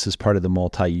now. This is part of the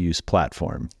multi-use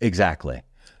platform. Exactly.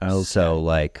 Okay. So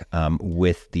like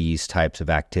with these types of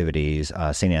activities,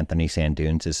 St. Anthony Sand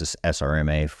Dunes is this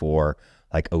SRMA for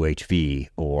like OHV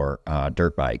or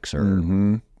dirt bikes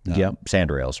or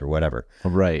sand rails or whatever.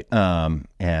 Right.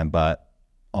 But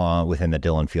within the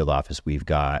Dillon Field Office, we've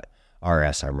got our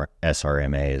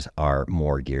SRMAs are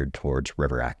more geared towards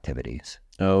river activities.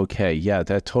 Okay, yeah,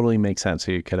 that totally makes sense.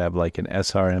 So you could have like an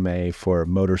SRMA for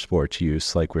motorsports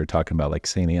use, like we were talking about, like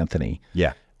St. Anthony.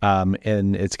 Yeah.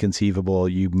 And it's conceivable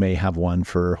you may have one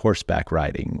for horseback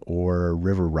riding or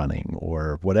river running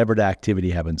or whatever the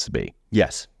activity happens to be.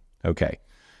 Yes. Okay.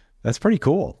 That's pretty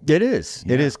cool. It is.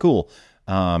 Yeah. It is cool.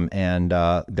 And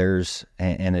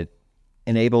it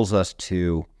enables us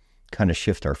to kind of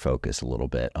shift our focus a little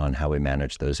bit on how we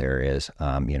manage those areas.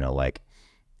 Like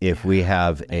if we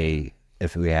have a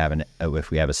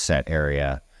set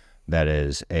area that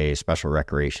is a special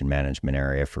recreation management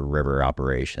area for river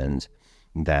operations,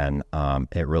 then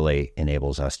it really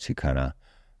enables us to kind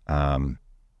of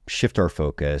shift our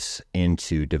focus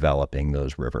into developing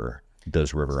those river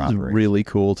operations. Really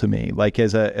cool to me. Like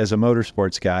as a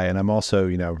motorsports guy, and I'm also,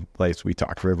 like we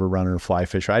talk river runner, fly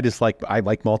fisher. I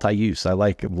like multi-use. I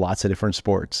like lots of different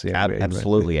sports. Yeah,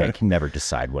 absolutely. I can never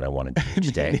decide what I want to do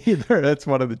each day. Either. That's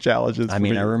one of the challenges. I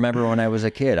mean, I remember when I was a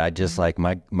kid, I just like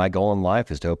my goal in life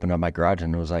is to open up my garage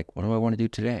and it was like, what do I want to do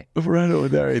today? Right over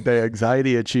there, the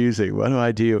anxiety of choosing. What do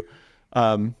I do?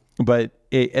 But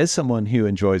as someone who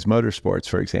enjoys motorsports,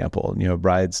 for example,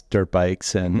 rides dirt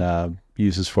bikes and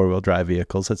uses four-wheel drive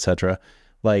vehicles, etc.,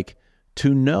 like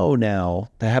to know now,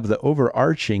 to have the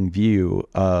overarching view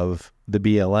of the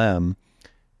BLM,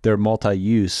 their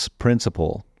multi-use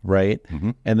principle, right?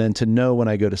 Mm-hmm. And then to know when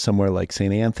I go to somewhere like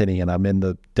St. Anthony and I'm in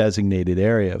the designated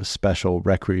area of special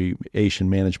recreation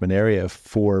management area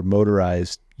for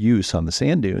motorized use on the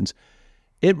sand dunes,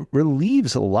 it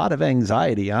relieves a lot of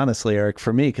anxiety, honestly, Eric,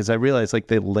 for me, because I realize like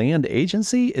the land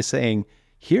agency is saying,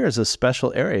 here's a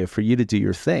special area for you to do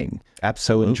your thing.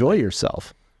 Absolutely. So enjoy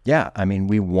yourself. Yeah. I mean,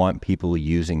 we want people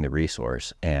using the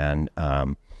resource. And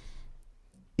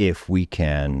if we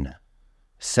can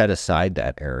set aside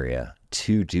that area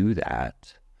to do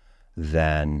that,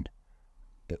 then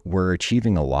we're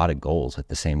achieving a lot of goals at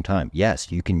the same time.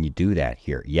 Yes, you can do that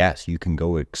here. Yes, you can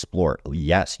go explore.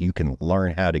 Yes, you can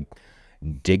learn how to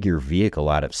dig your vehicle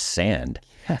out of sand.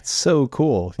 That's so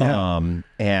cool. Yeah.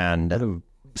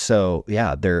 So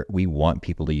yeah, we want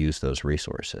people to use those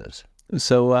resources.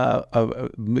 So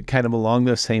kind of along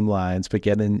those same lines, but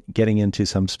getting into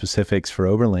some specifics for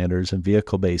overlanders and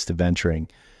vehicle-based adventuring,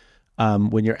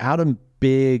 when you're out in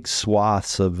big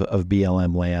swaths of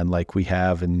BLM land like we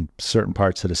have in certain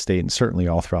parts of the state and certainly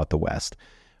all throughout the West,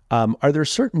 are there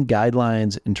certain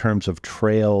guidelines in terms of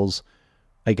trails?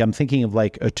 Like I'm thinking of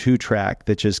like a 2-track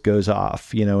that just goes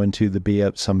off,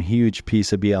 into some huge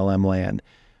piece of BLM land.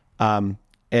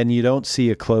 And you don't see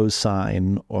a closed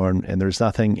sign and there's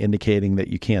nothing indicating that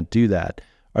you can't do that.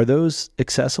 Are those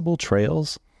accessible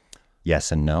trails?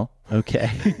 Yes and no.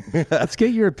 Okay. Let's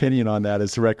get your opinion on that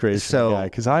as a recreational guy,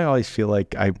 because I always feel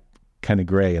like I'm kind of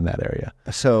gray in that area.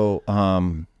 So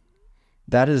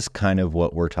That is kind of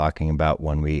what we're talking about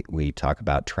when we talk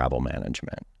about travel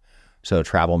management. So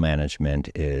travel management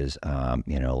is,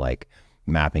 like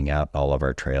mapping out all of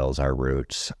our trails, our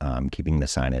routes, keeping the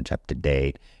signage up to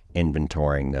date,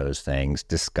 inventorying those things,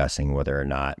 discussing whether or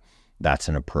not that's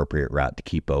an appropriate route to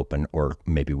keep open, or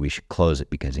maybe we should close it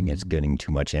because it's getting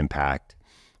too much impact,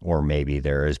 or maybe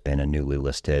there has been a newly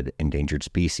listed endangered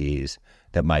species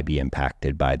that might be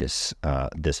impacted by this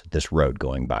road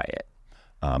going by it.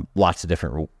 Lots of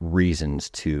different reasons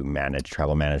to manage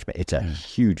travel management. It's a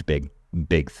huge,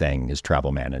 big thing is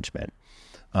travel management.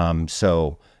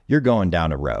 So you're going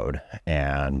down a road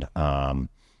and,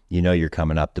 you're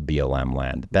coming up to BLM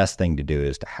land. The best thing to do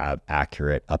is to have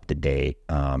accurate, up-to-date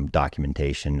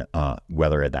documentation,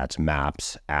 whether that's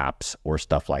maps, apps, or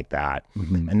stuff like that.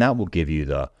 Mm-hmm. And that will give you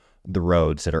the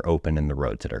roads that are open and the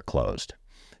roads that are closed.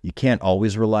 You can't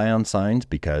always rely on signs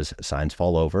because signs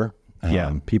fall over.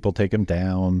 People take them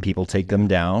down.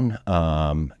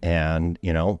 And,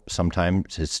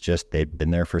 sometimes it's just they've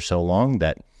been there for so long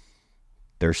that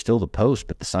there's still the post,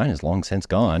 but the sign is long since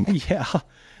gone. Yeah.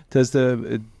 Does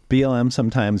the BLM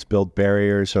sometimes build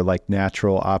barriers or like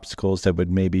natural obstacles that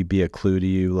would maybe be a clue to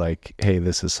you, like, hey,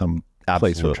 this is some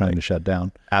place we're trying to shut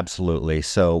down? Absolutely.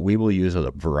 So we will use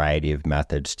a variety of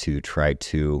methods to try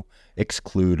to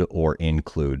exclude or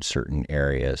include certain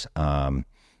areas,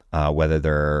 whether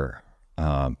they're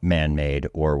man-made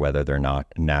or whether they're not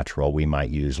natural. We might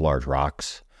use large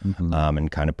rocks and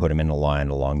kind of put them in a line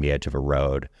along the edge of a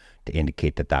road to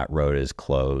indicate that road is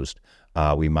closed.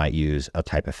 We might use a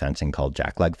type of fencing called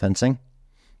jackleg fencing,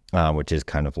 which is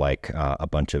kind of like a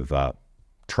bunch of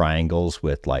triangles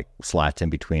with like slats in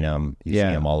between them. You see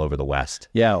them all over the West.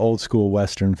 Yeah, old school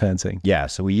Western fencing. Yeah,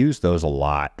 so we use those a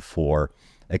lot for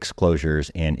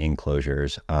exclosures and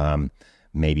enclosures.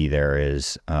 Maybe there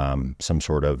is some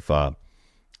sort of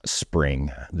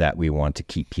spring that we want to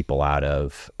keep people out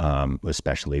of,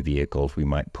 especially vehicles. We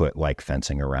might put like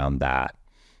fencing around that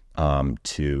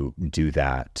to do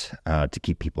that, to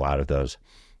keep people out of those.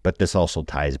 But this also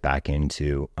ties back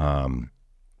into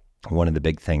one of the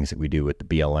big things that we do with the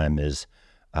BLM is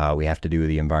we have to do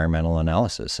the environmental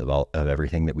analysis of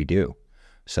everything that we do.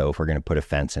 So if we're going to put a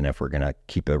fence in, if we're going to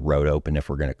keep a road open, if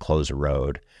we're going to close a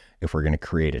road, if we're going to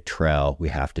create a trail, we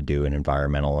have to do an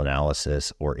environmental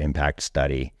analysis or impact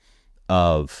study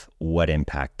of what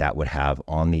impact that would have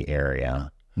on the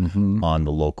area, on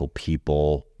the local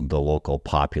people, the local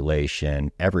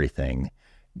population, everything.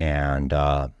 And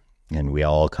we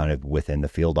all kind of within the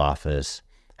field office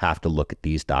have to look at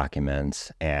these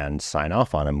documents and sign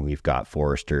off on them. We've got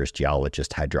foresters,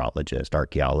 geologists, hydrologists,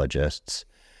 archaeologists,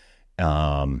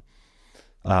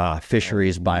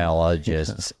 fisheries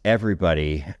biologists,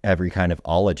 everybody, every kind of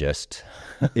ologist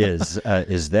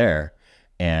is there.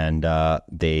 And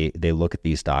they look at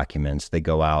these documents, they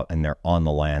go out and they're on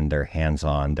the land, they're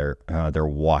hands-on, they're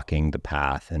walking the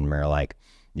path, and we're like,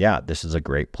 yeah, this is a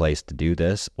great place to do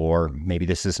this, or maybe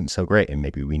this isn't so great and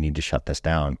maybe we need to shut this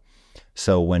down.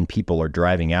 So when people are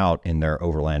driving out in their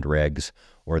overland rigs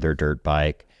or their dirt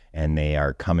bike and they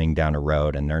are coming down a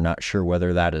road and they're not sure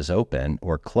whether that is open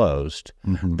or closed,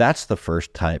 that's the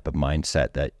first type of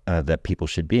mindset that people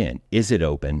should be in. Is it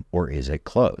open or is it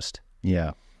closed?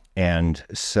 Yeah. And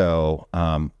so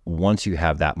once you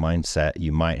have that mindset,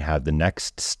 you might have the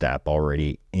next step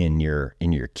already in your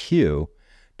queue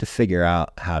to figure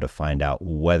out how to find out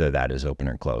whether that is open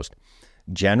or closed.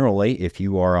 Generally, if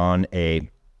you are on a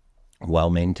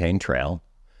well-maintained trail,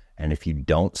 and if you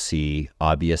don't see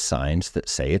obvious signs that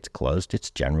say it's closed, it's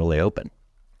generally open.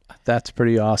 That's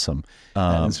pretty awesome.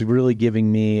 And it's really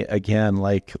giving me, again,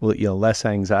 like, less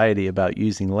anxiety about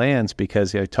using lands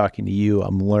because talking to you,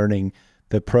 I'm learning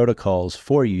the protocols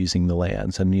for using the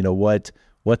lands and,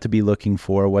 what to be looking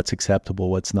for, what's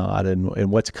acceptable, what's not,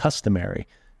 and what's customary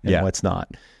and what's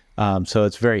not. So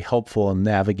it's very helpful in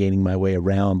navigating my way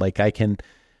around. Like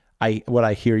what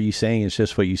I hear you saying is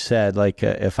just what you said. Like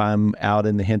if I'm out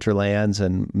in the hinterlands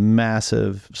and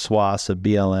massive swaths of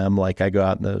BLM, like I go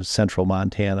out into central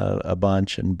Montana a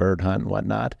bunch and bird hunt and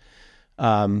whatnot,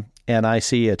 and I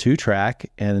see a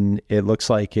 2-track and it looks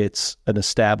like it's an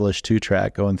established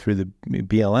 2-track going through the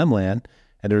BLM land,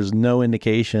 and there's no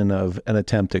indication of an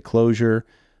attempt at closure,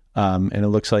 and it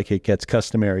looks like it gets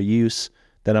customary use,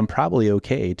 then I'm probably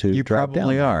okay to drop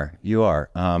down. You are.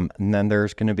 And then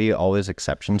there's going to be always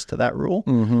exceptions to that rule.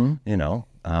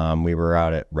 We were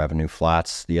out at Revenue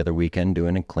Flats the other weekend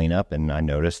doing a cleanup, and I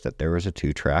noticed that there was a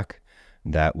 2-track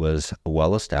that was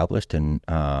well established and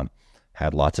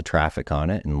had lots of traffic on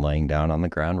it, and laying down on the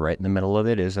ground right in the middle of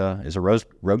it is a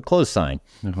road closed sign.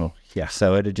 Oh, yeah.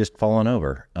 So it had just fallen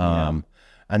over.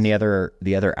 And the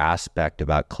other aspect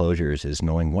about closures is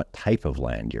knowing what type of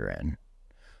land you're in.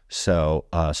 So,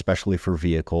 especially for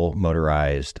vehicle,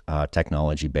 motorized,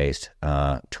 technology-based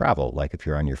travel, like if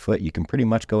you're on your foot, you can pretty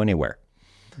much go anywhere.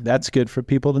 That's good for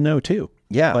people to know too.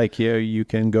 Yeah. Like you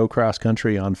can go cross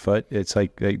country on foot. It's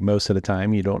like most of the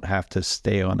time you don't have to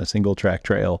stay on a single track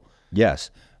trail.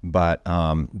 Yes. But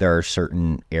there are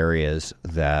certain areas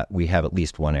that we have, at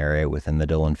least one area within the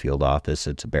Dillon Field Office.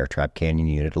 It's a Bear Trap Canyon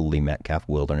unit of Lee Metcalf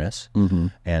Wilderness. Mm-hmm.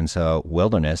 And so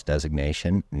wilderness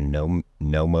designation, no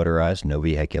motorized, no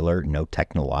vehicular, no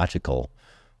technological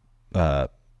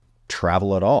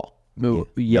travel at all. No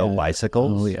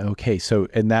Bicycles. Oh, yeah. Okay. So,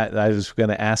 and that I was going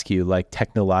to ask you, like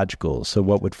technological. So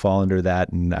what would fall under that?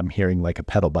 And I'm hearing like a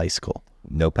pedal bicycle.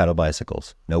 No pedal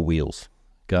bicycles, no wheels.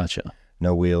 Gotcha.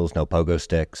 No wheels, no pogo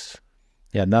sticks.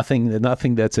 Yeah, nothing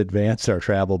that's advanced our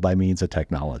travel by means of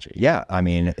technology. Yeah, I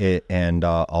mean,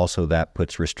 also that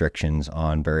puts restrictions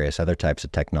on various other types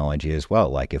of technology as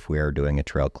well. Like if we are doing a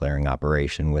trail clearing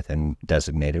operation within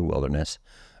designated wilderness,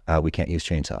 we can't use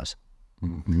chainsaws.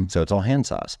 Mm-hmm. So it's all hand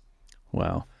saws.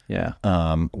 Wow. Yeah.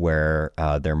 Where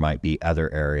there might be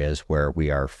other areas where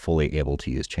we are fully able to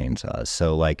use chainsaws.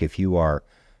 So like if you are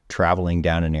traveling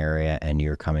down an area and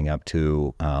you're coming up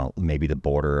to maybe the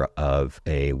border of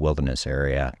a wilderness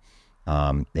area,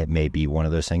 it may be one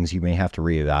of those things you may have to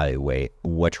reevaluate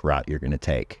which route you're going to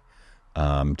take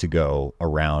to go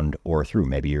around or through.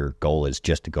 Maybe your goal is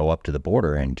just to go up to the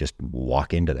border and just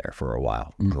walk into there for a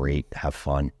while. Mm-hmm. Great. Have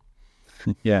fun.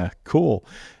 Yeah, cool.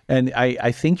 And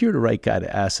I think you're the right guy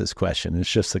to ask this question.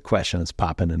 It's just the question that's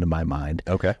popping into my mind.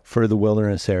 Okay. For the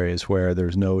wilderness areas where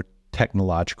there's no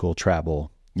technological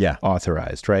travel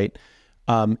authorized, right?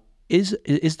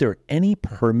 Is there any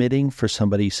permitting for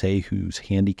somebody, say, who's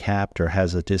handicapped or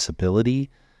has a disability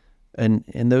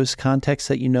in those contexts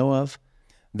that you know of?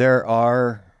 There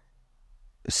are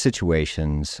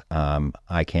situations,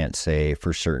 I can't say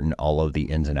for certain all of the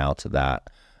ins and outs of that,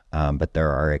 but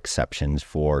there are exceptions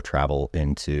for travel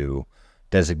into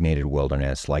designated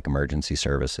wilderness, like emergency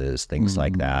services, things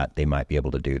like that. They might be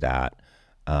able to do that.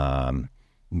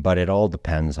 But it all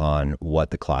depends on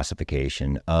what the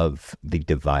classification of the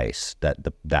device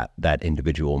that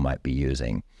individual might be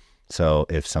using. So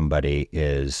if somebody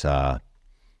is,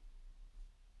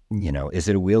 is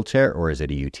it a wheelchair or is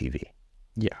it a UTV?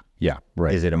 Yeah,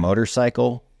 right. Is it a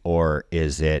motorcycle or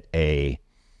is it a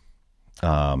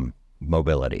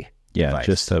mobility device?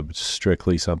 Just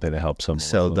strictly something to help someone.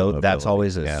 So that's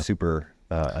always a super.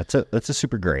 That's a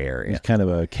super gray area. It's kind of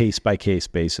a case-by-case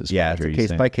basis. Yeah, it's a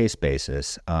case-by-case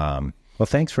basis. Well,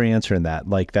 thanks for answering that.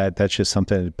 Like that's just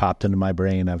something that popped into my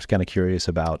brain. I was kind of curious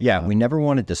about. Yeah, we never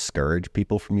want to discourage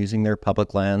people from using their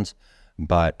public lands,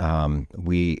 but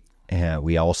we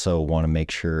also want to make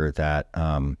sure that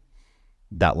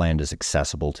that land is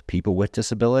accessible to people with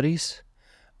disabilities.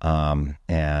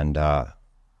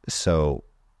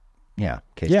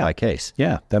 Case by case.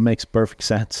 Yeah, that makes perfect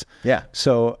sense. Yeah.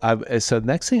 So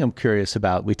next thing I'm curious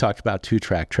about, we talked about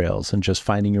 2-track trails and just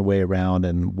finding your way around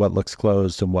and what looks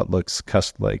closed and what looks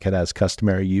like it has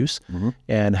customary use,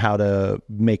 and how to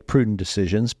make prudent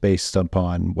decisions based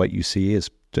upon what you see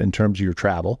is in terms of your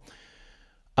travel.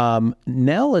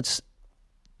 Now let's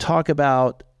talk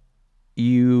about,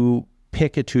 you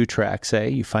pick a 2-track, say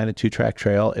you find a 2-track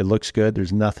trail, it looks good,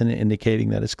 there's nothing indicating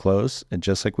that it's closed, and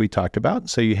just like we talked about,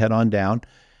 so you head on down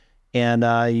and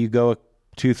you go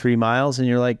 2-3 miles and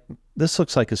you're like, this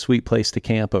looks like a sweet place to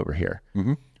camp over here.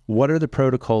 What are the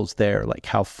protocols there? Like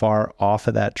how far off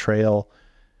of that trail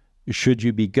should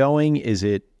you be going? Is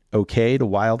it okay to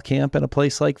wild camp in a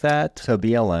place like that? So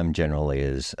BLM generally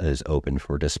is open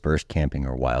for dispersed camping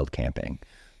or wild camping.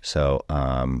 So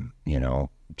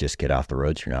just get off the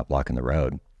road so you're not blocking the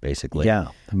road, basically. Yeah,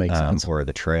 that makes sense. Or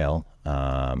the trail.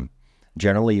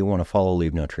 Generally, you want to follow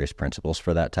leave no trace principles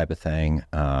for that type of thing.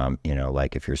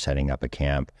 Like if you're setting up a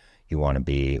camp, you want to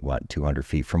be, 200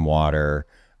 feet from water,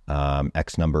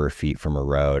 X number of feet from a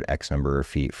road, X number of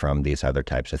feet from these other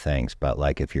types of things. But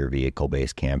like if you're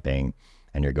vehicle-based camping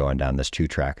and you're going down this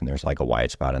 2-track and there's like a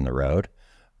wide spot in the road,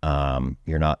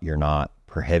 you're not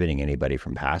prohibiting anybody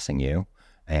from passing you.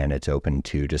 And it's open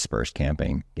to dispersed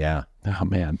camping. Yeah. Oh,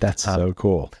 man, that's so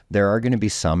cool. There are going to be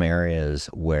some areas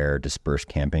where dispersed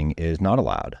camping is not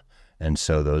allowed. And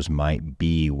so those might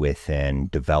be within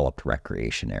developed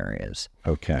recreation areas.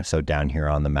 Okay. So down here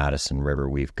on the Madison River,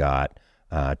 we've got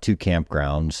 2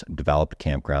 campgrounds, developed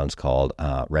campgrounds called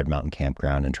Red Mountain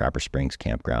Campground and Trapper Springs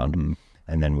Campground.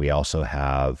 And then we also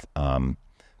have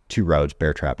 2 roads,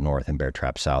 Bear Trap North and Bear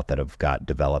Trap South, that have got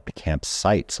developed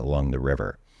campsites along the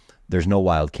river. There's no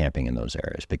wild camping in those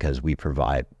areas because we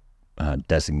provide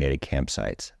designated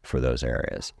campsites for those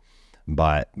areas.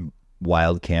 But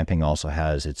wild camping also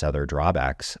has its other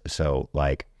drawbacks. So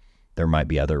like there might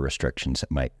be other restrictions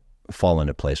that might fall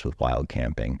into place with wild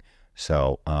camping.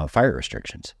 So fire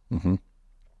restrictions. Mm-hmm.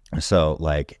 So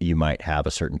like you might have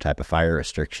a certain type of fire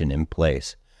restriction in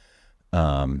place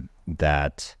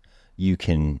that you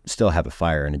can still have a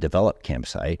fire in a developed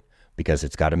campsite because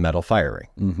it's got a metal firing.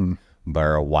 Mm-hmm. But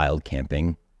a wild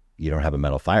camping, you don't have a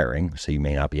metal firing, so you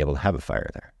may not be able to have a fire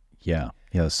there. Yeah.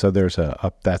 Yeah. So there's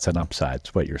that's an upside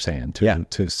to what you're saying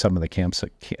to some of the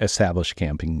established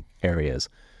camping areas.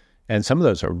 And some of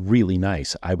those are really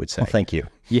nice, I would say. Well, thank you.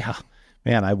 Yeah.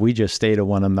 Man, we just stayed at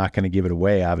one. I'm not going to give it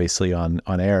away, obviously, on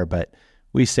air, but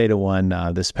we stayed at one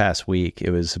this past week. It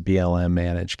was a BLM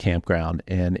managed campground,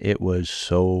 and it was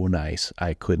so nice.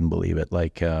 I couldn't believe it.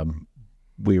 Like,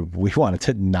 we wanted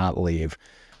to not leave.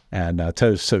 And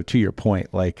so to your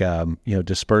point, like,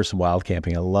 disperse and wild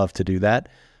camping, I love to do that.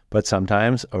 But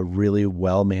sometimes a really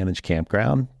well-managed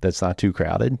campground that's not too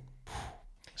crowded.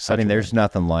 There's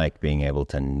nothing like being able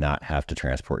to not have to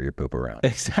transport your poop around.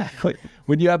 Exactly.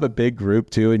 When you have a big group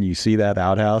too, and you see that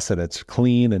outhouse and it's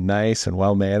clean and nice and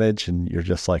well managed, and you're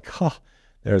just like,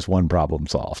 there's one problem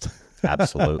solved.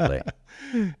 Absolutely.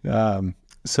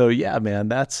 So yeah, man,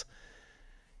 that's,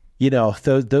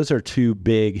 those are two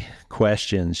big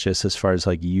questions just as far as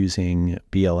like using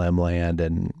BLM land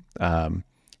and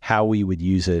how we would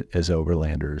use it as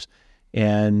overlanders.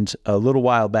 And a little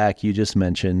while back, you just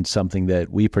mentioned something that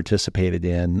we participated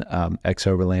in.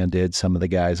 Ex-Overland did. Some of the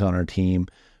guys on our team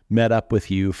met up with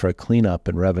you for a cleanup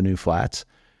in Revenue Flats.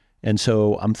 And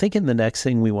so I'm thinking the next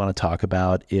thing we want to talk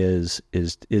about is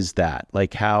that,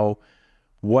 like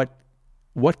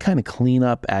what kind of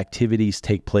cleanup activities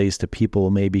take place that people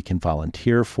maybe can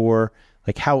volunteer for?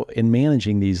 Like how, in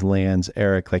managing these lands,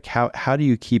 Eric, like how do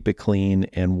you keep it clean,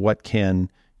 and what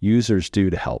can users do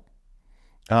to help?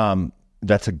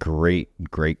 That's a great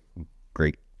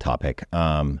topic.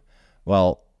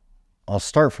 Well, I'll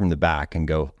start from the back and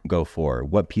go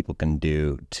forward. What people can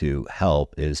do to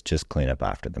help is just clean up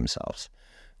after themselves.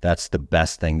 That's the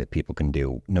best thing that people can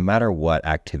do, no matter what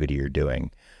activity you're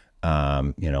doing.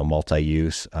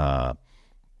 Multi-use,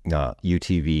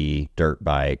 UTV, dirt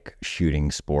bike,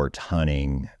 shooting sports,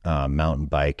 hunting, mountain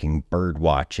biking, bird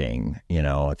watching.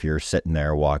 If you're sitting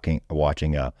there watching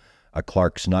a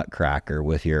Clark's Nutcracker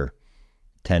with your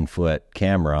 10-foot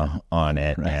camera on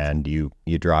it, right, and you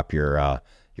drop your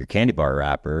candy bar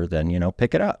wrapper, then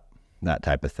pick it up, that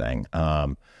type of thing.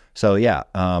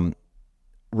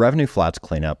 Revenue Flats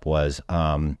cleanup was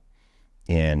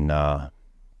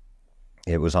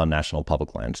it was on National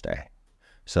Public Lands Day.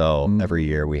 So every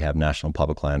year we have National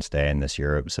Public Lands Day, and this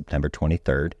year it was September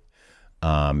 23rd.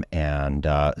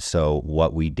 So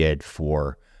what we did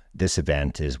for this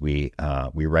event is we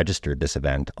registered this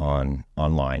event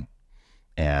online,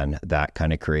 and that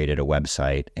kind of created a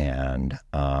website, and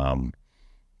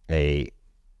it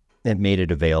made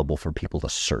it available for people to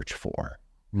search for.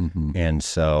 Mm-hmm. And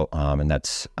so, and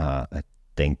that's, I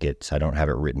don't have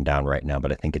it written down right now,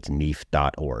 but I think it's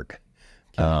neef.org.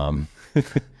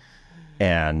 Okay.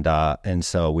 And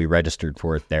so we registered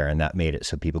for it there, and that made it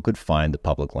so people could find the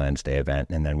Public Lands Day event.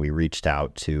 And then we reached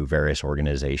out to various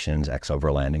organizations,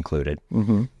 Ex-Overland included,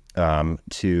 mm-hmm.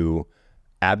 To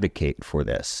advocate for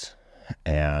this.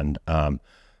 And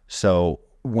so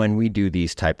when we do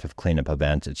these types of cleanup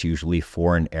events, it's usually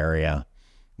for an area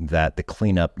that the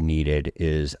cleanup needed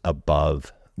is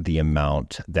above the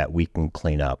amount that we can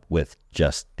clean up with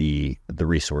just the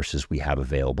resources we have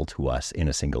available to us in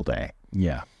a single day.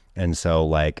 Yeah. And so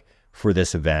like for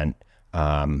this event,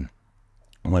 when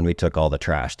we took all the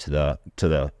trash to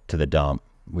the dump,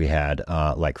 we had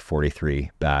like 43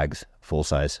 bags, full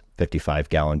size,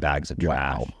 55-gallon bags of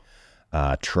trash.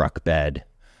 Wow. Truck bed,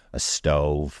 a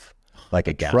stove, like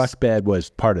a gas. Truck bed was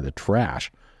part of the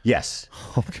trash. Yes.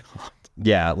 Oh God.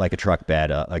 Yeah, like a truck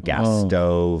bed, a gas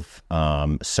stove,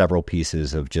 several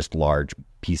pieces of just large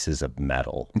pieces of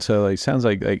metal. So it sounds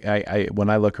like I when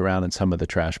I look around in some of the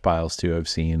trash piles too, I've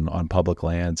seen on public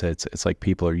lands, it's like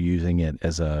people are using it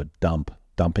as a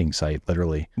dumping site,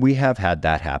 literally. We have had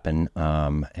that happen,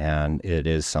 and it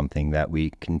is something that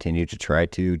we continue to try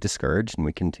to discourage, and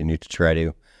we continue to try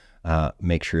to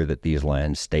make sure that these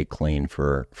lands stay clean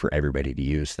for everybody to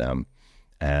use them.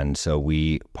 And so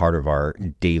part of our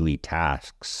daily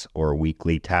tasks or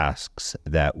weekly tasks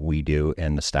that we do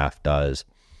and the staff does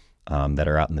that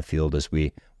are out in the field is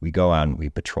we go out and we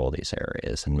patrol these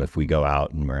areas. And if we go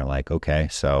out and we're like, okay,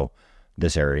 so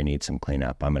this area needs some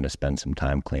cleanup, I'm going to spend some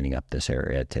time cleaning up this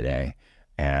area today.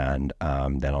 And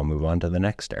then I'll move on to the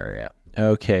next area.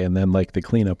 Okay. And then like the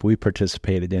cleanup we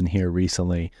participated in here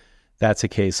recently, that's a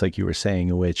case, like you were saying,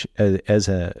 in which as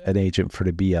an agent for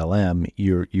the BLM,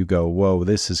 you go, whoa,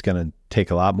 this is going to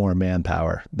take a lot more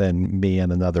manpower than me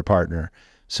and another partner.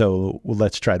 So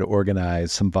let's try to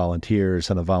organize some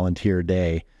volunteers on a volunteer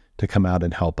day to come out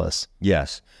and help us.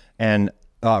 Yes. And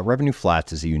Revenue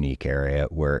Flats is a unique area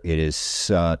where it is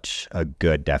such a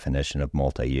good definition of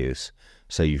multi-use.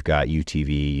 So you've got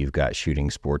UTV, you've got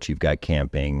shooting sports, you've got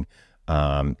camping,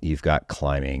 you've got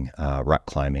climbing, rock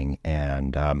climbing.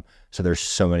 And so there's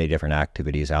so many different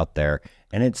activities out there.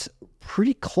 And it's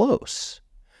pretty close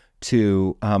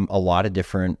to a lot of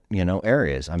different,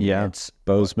 areas. I mean, it's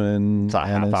Bozeman. It's a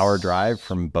half-hour drive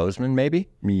from Bozeman, maybe?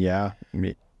 Yeah.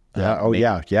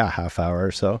 Half hour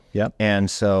or so. Yep. And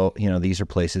so, these are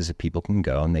places that people can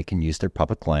go and they can use their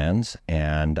public lands,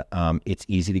 and it's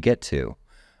easy to get to.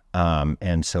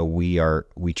 And so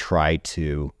we try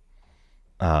to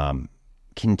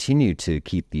continue to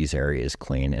keep these areas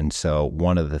clean. And so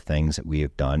one of the things that we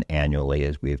have done annually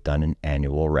is we have done an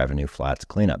annual Revenue Flats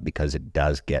cleanup, because it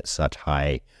does get such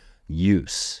high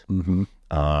use. Mm-hmm.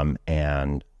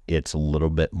 And it's a little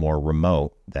bit more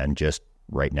remote than just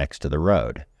right next to the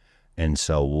road. And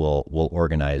so we'll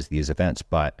organize these events.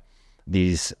 But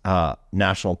these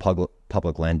National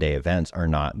Public Land Day events are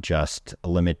not just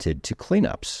limited to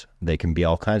cleanups. They can be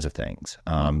all kinds of things.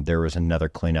 There was another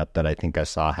cleanup that I think I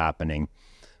saw happening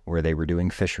where they were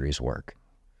doing fisheries work.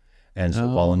 And so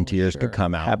volunteers could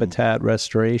come out. Habitat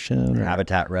restoration,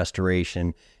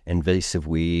 invasive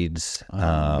weeds.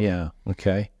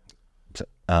 Okay.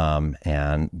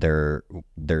 And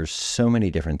there's so many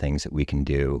different things that we can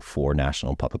do for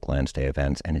National Public Lands Day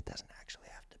events, and it doesn't actually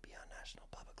have to be on National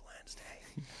Public Lands Day.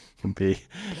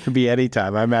 Can be any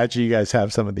time. I imagine you guys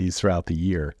have some of these throughout the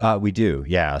year. We do,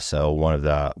 yeah. So one of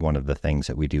the things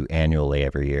that we do annually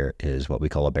every year is what we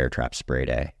call a bear trap spray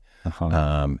day.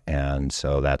 Uh-huh. And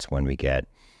so that's when we get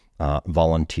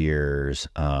volunteers,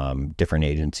 different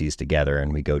agencies together,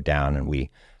 and we go down and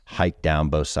we hike down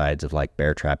both sides of like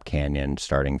Bear Trap Canyon,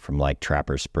 starting from like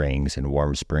Trapper Springs and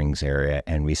Warm Springs area,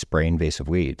 and we spray invasive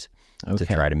weeds to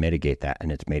try to mitigate that.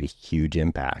 And it's made a huge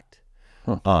impact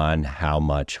on how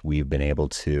much we've been able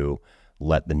to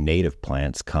let the native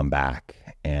plants come back,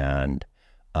 and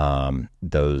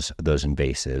those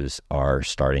invasives are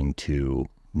starting to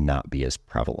not be as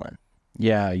prevalent.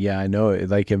 Yeah, I know.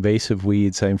 Like invasive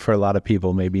weeds, I mean, for a lot of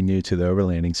people maybe new to the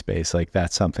overlanding space, like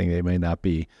that's something they may not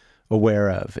be aware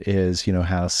of, is,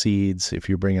 how seeds, if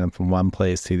you're bringing them from one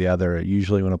place to the other,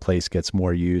 usually when a place gets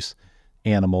more use,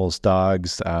 animals,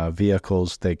 dogs,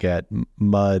 vehicles, they get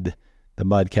mud, the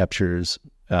mud captures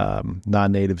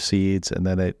non-native seeds, and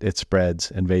then it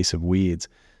spreads invasive weeds.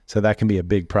 So that can be a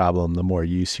big problem the more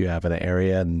use you have in an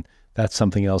area, and that's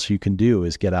something else you can do,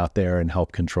 is get out there and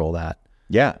help control that.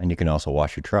 Yeah, and you can also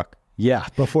wash your truck. Yeah,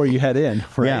 before you head in,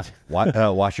 right? Yeah,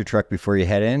 wash your truck before you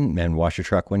head in, and wash your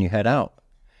truck when you head out.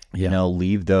 Yeah.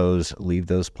 Leave those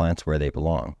plants where they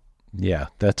belong. Yeah,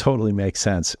 that totally makes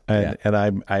sense.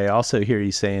 And I also hear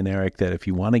you saying, Eric, that if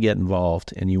you want to get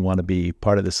involved and you want to be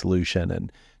part of the solution and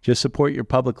just support your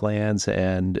public lands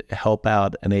and help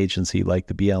out an agency like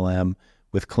the BLM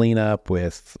with cleanup,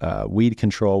 with weed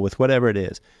control, with whatever it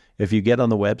is, if you get on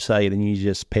the website and you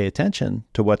just pay attention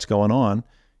to what's going on,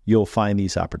 you'll find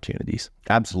these opportunities.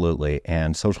 Absolutely.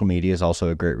 And social media is also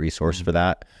a great resource for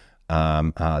that.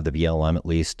 The BLM, at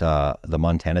least the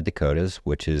Montana Dakotas,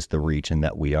 which is the region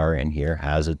that we are in here,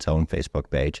 has its own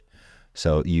Facebook page.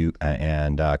 So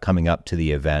coming up to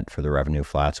the event for the Revenue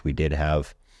Flats, we did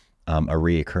have a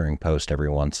reoccurring post every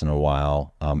once in a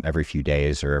while, every few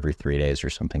days or every 3 days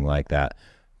or something like that,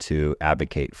 to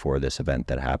advocate for this event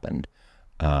that happened.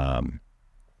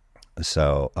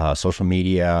 So social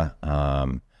media,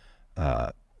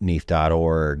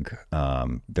 NEAF.org.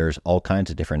 There's all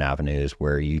kinds of different avenues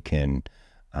where you can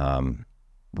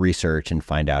research and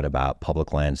find out about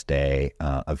Public Lands Day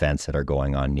events that are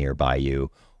going on nearby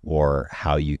you, or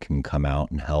how you can come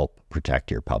out and help protect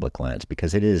your public lands,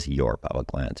 because it is your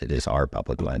public lands. It is our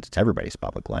public lands. It's everybody's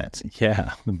public lands.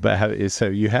 Yeah. But so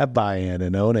you have buy-in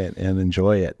and own it and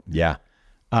enjoy it. Yeah.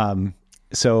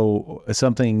 So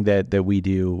something that we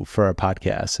do for our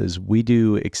podcast is we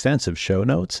do extensive show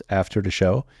notes after the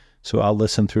show. So I'll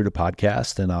listen through the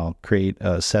podcast and I'll create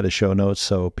a set of show notes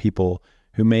so people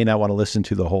who may not want to listen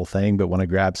to the whole thing but want to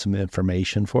grab some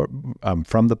information from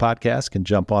the podcast can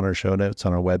jump on our show notes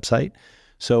on our website.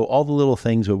 So all the little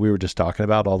things that we were just talking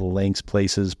about, all the links,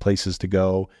 places to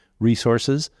go,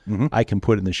 resources, I can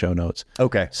put in the show notes.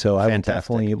 Okay. So I would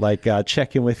definitely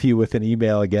check in with you with an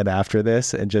email again after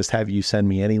this and just have you send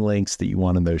me any links that you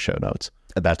want in those show notes.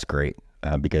 That's great.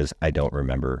 because I don't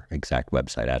remember exact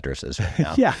website addresses right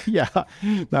now. Yeah.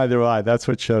 Neither do I. That's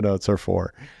what show notes are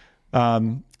for.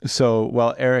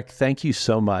 Well, Eric, thank you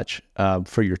so much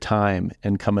for your time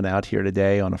and coming out here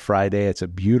today on a Friday. It's a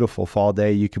beautiful fall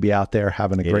day. You could be out there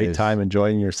having a great time,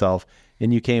 enjoying yourself.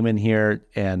 And you came in here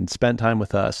and spent time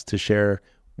with us to share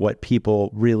what people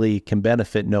really can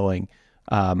benefit knowing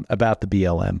about the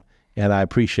BLM. And I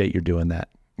appreciate you doing that.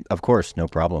 Of course, no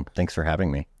problem. Thanks for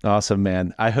having me. Awesome,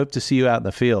 man. I hope to see you out in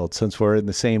the field since we're in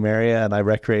the same area and I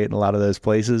recreate in a lot of those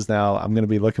places. Now I'm going to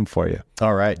be looking for you.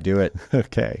 All right, do it.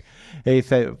 Okay. Hey,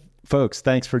 folks,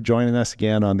 thanks for joining us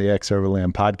again on the X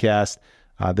Overland podcast.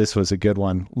 This was a good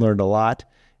one. Learned a lot.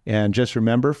 And just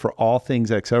remember, for all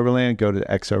things X Overland, go to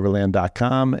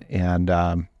xoverland.com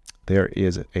and there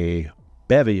is a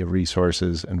bevy of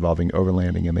resources involving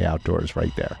overlanding in the outdoors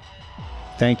right there.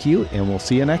 Thank you, and we'll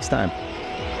see you next time.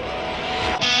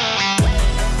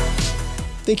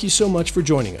 Thank you so much for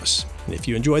joining us. And if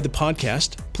you enjoyed the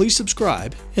podcast, please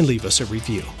subscribe and leave us a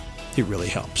review. It really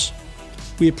helps.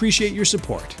 We appreciate your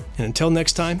support. And until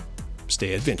next time,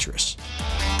 stay adventurous.